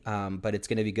see, but it's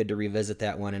going to be good to revisit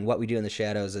that one. And What We Do in the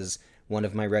Shadows is one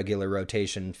of my regular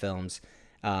rotation films.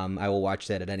 I will watch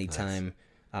that at any time.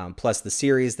 Plus the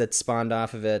series that spawned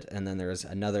off of it, and then there's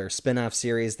another spin-off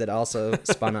series that also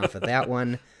spun off of that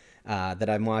one that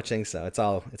I'm watching. So it's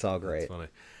all great. That's funny.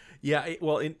 Yeah,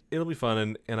 it'll be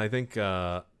fun, and I think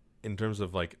in terms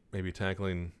of like maybe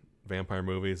tackling vampire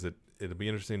movies, it'll be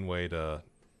an interesting way to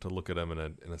look at them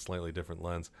in a slightly different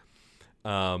lens.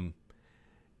 And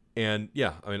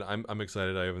yeah, I mean, I'm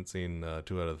excited. I haven't seen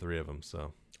 2 out of 3 of them,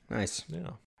 so nice.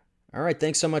 Yeah. All right,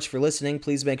 thanks so much for listening.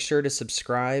 Please make sure to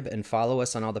subscribe and follow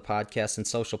us on all the podcasts and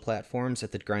social platforms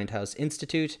at the Grindhouse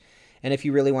Institute. And if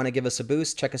you really want to give us a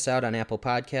boost, check us out on Apple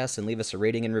Podcasts and leave us a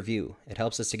rating and review. It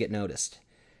helps us to get noticed.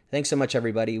 Thanks so much,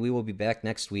 everybody. We will be back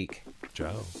next week.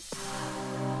 Ciao.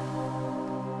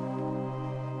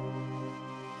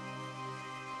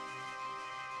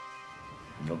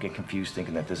 Don't get confused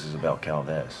thinking that this is about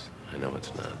Calvez. I know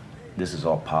it's not. This is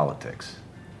all politics.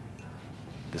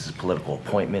 This is political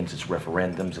appointments, it's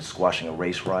referendums, it's squashing a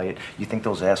race riot. You think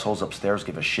those assholes upstairs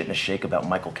give a shit and a shake about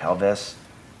Michael Calvez?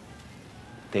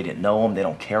 They didn't know him, they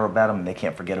don't care about him, and they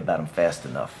can't forget about him fast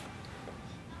enough.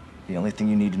 The only thing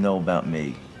you need to know about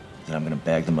me is that I'm gonna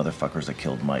bag the motherfuckers that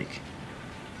killed Mike.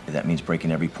 If that means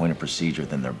breaking every point of procedure,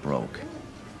 then they're broke.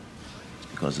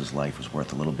 It's because his life was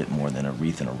worth a little bit more than a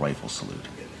wreath and a rifle salute.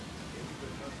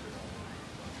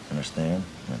 Understand?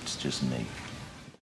 That's just me.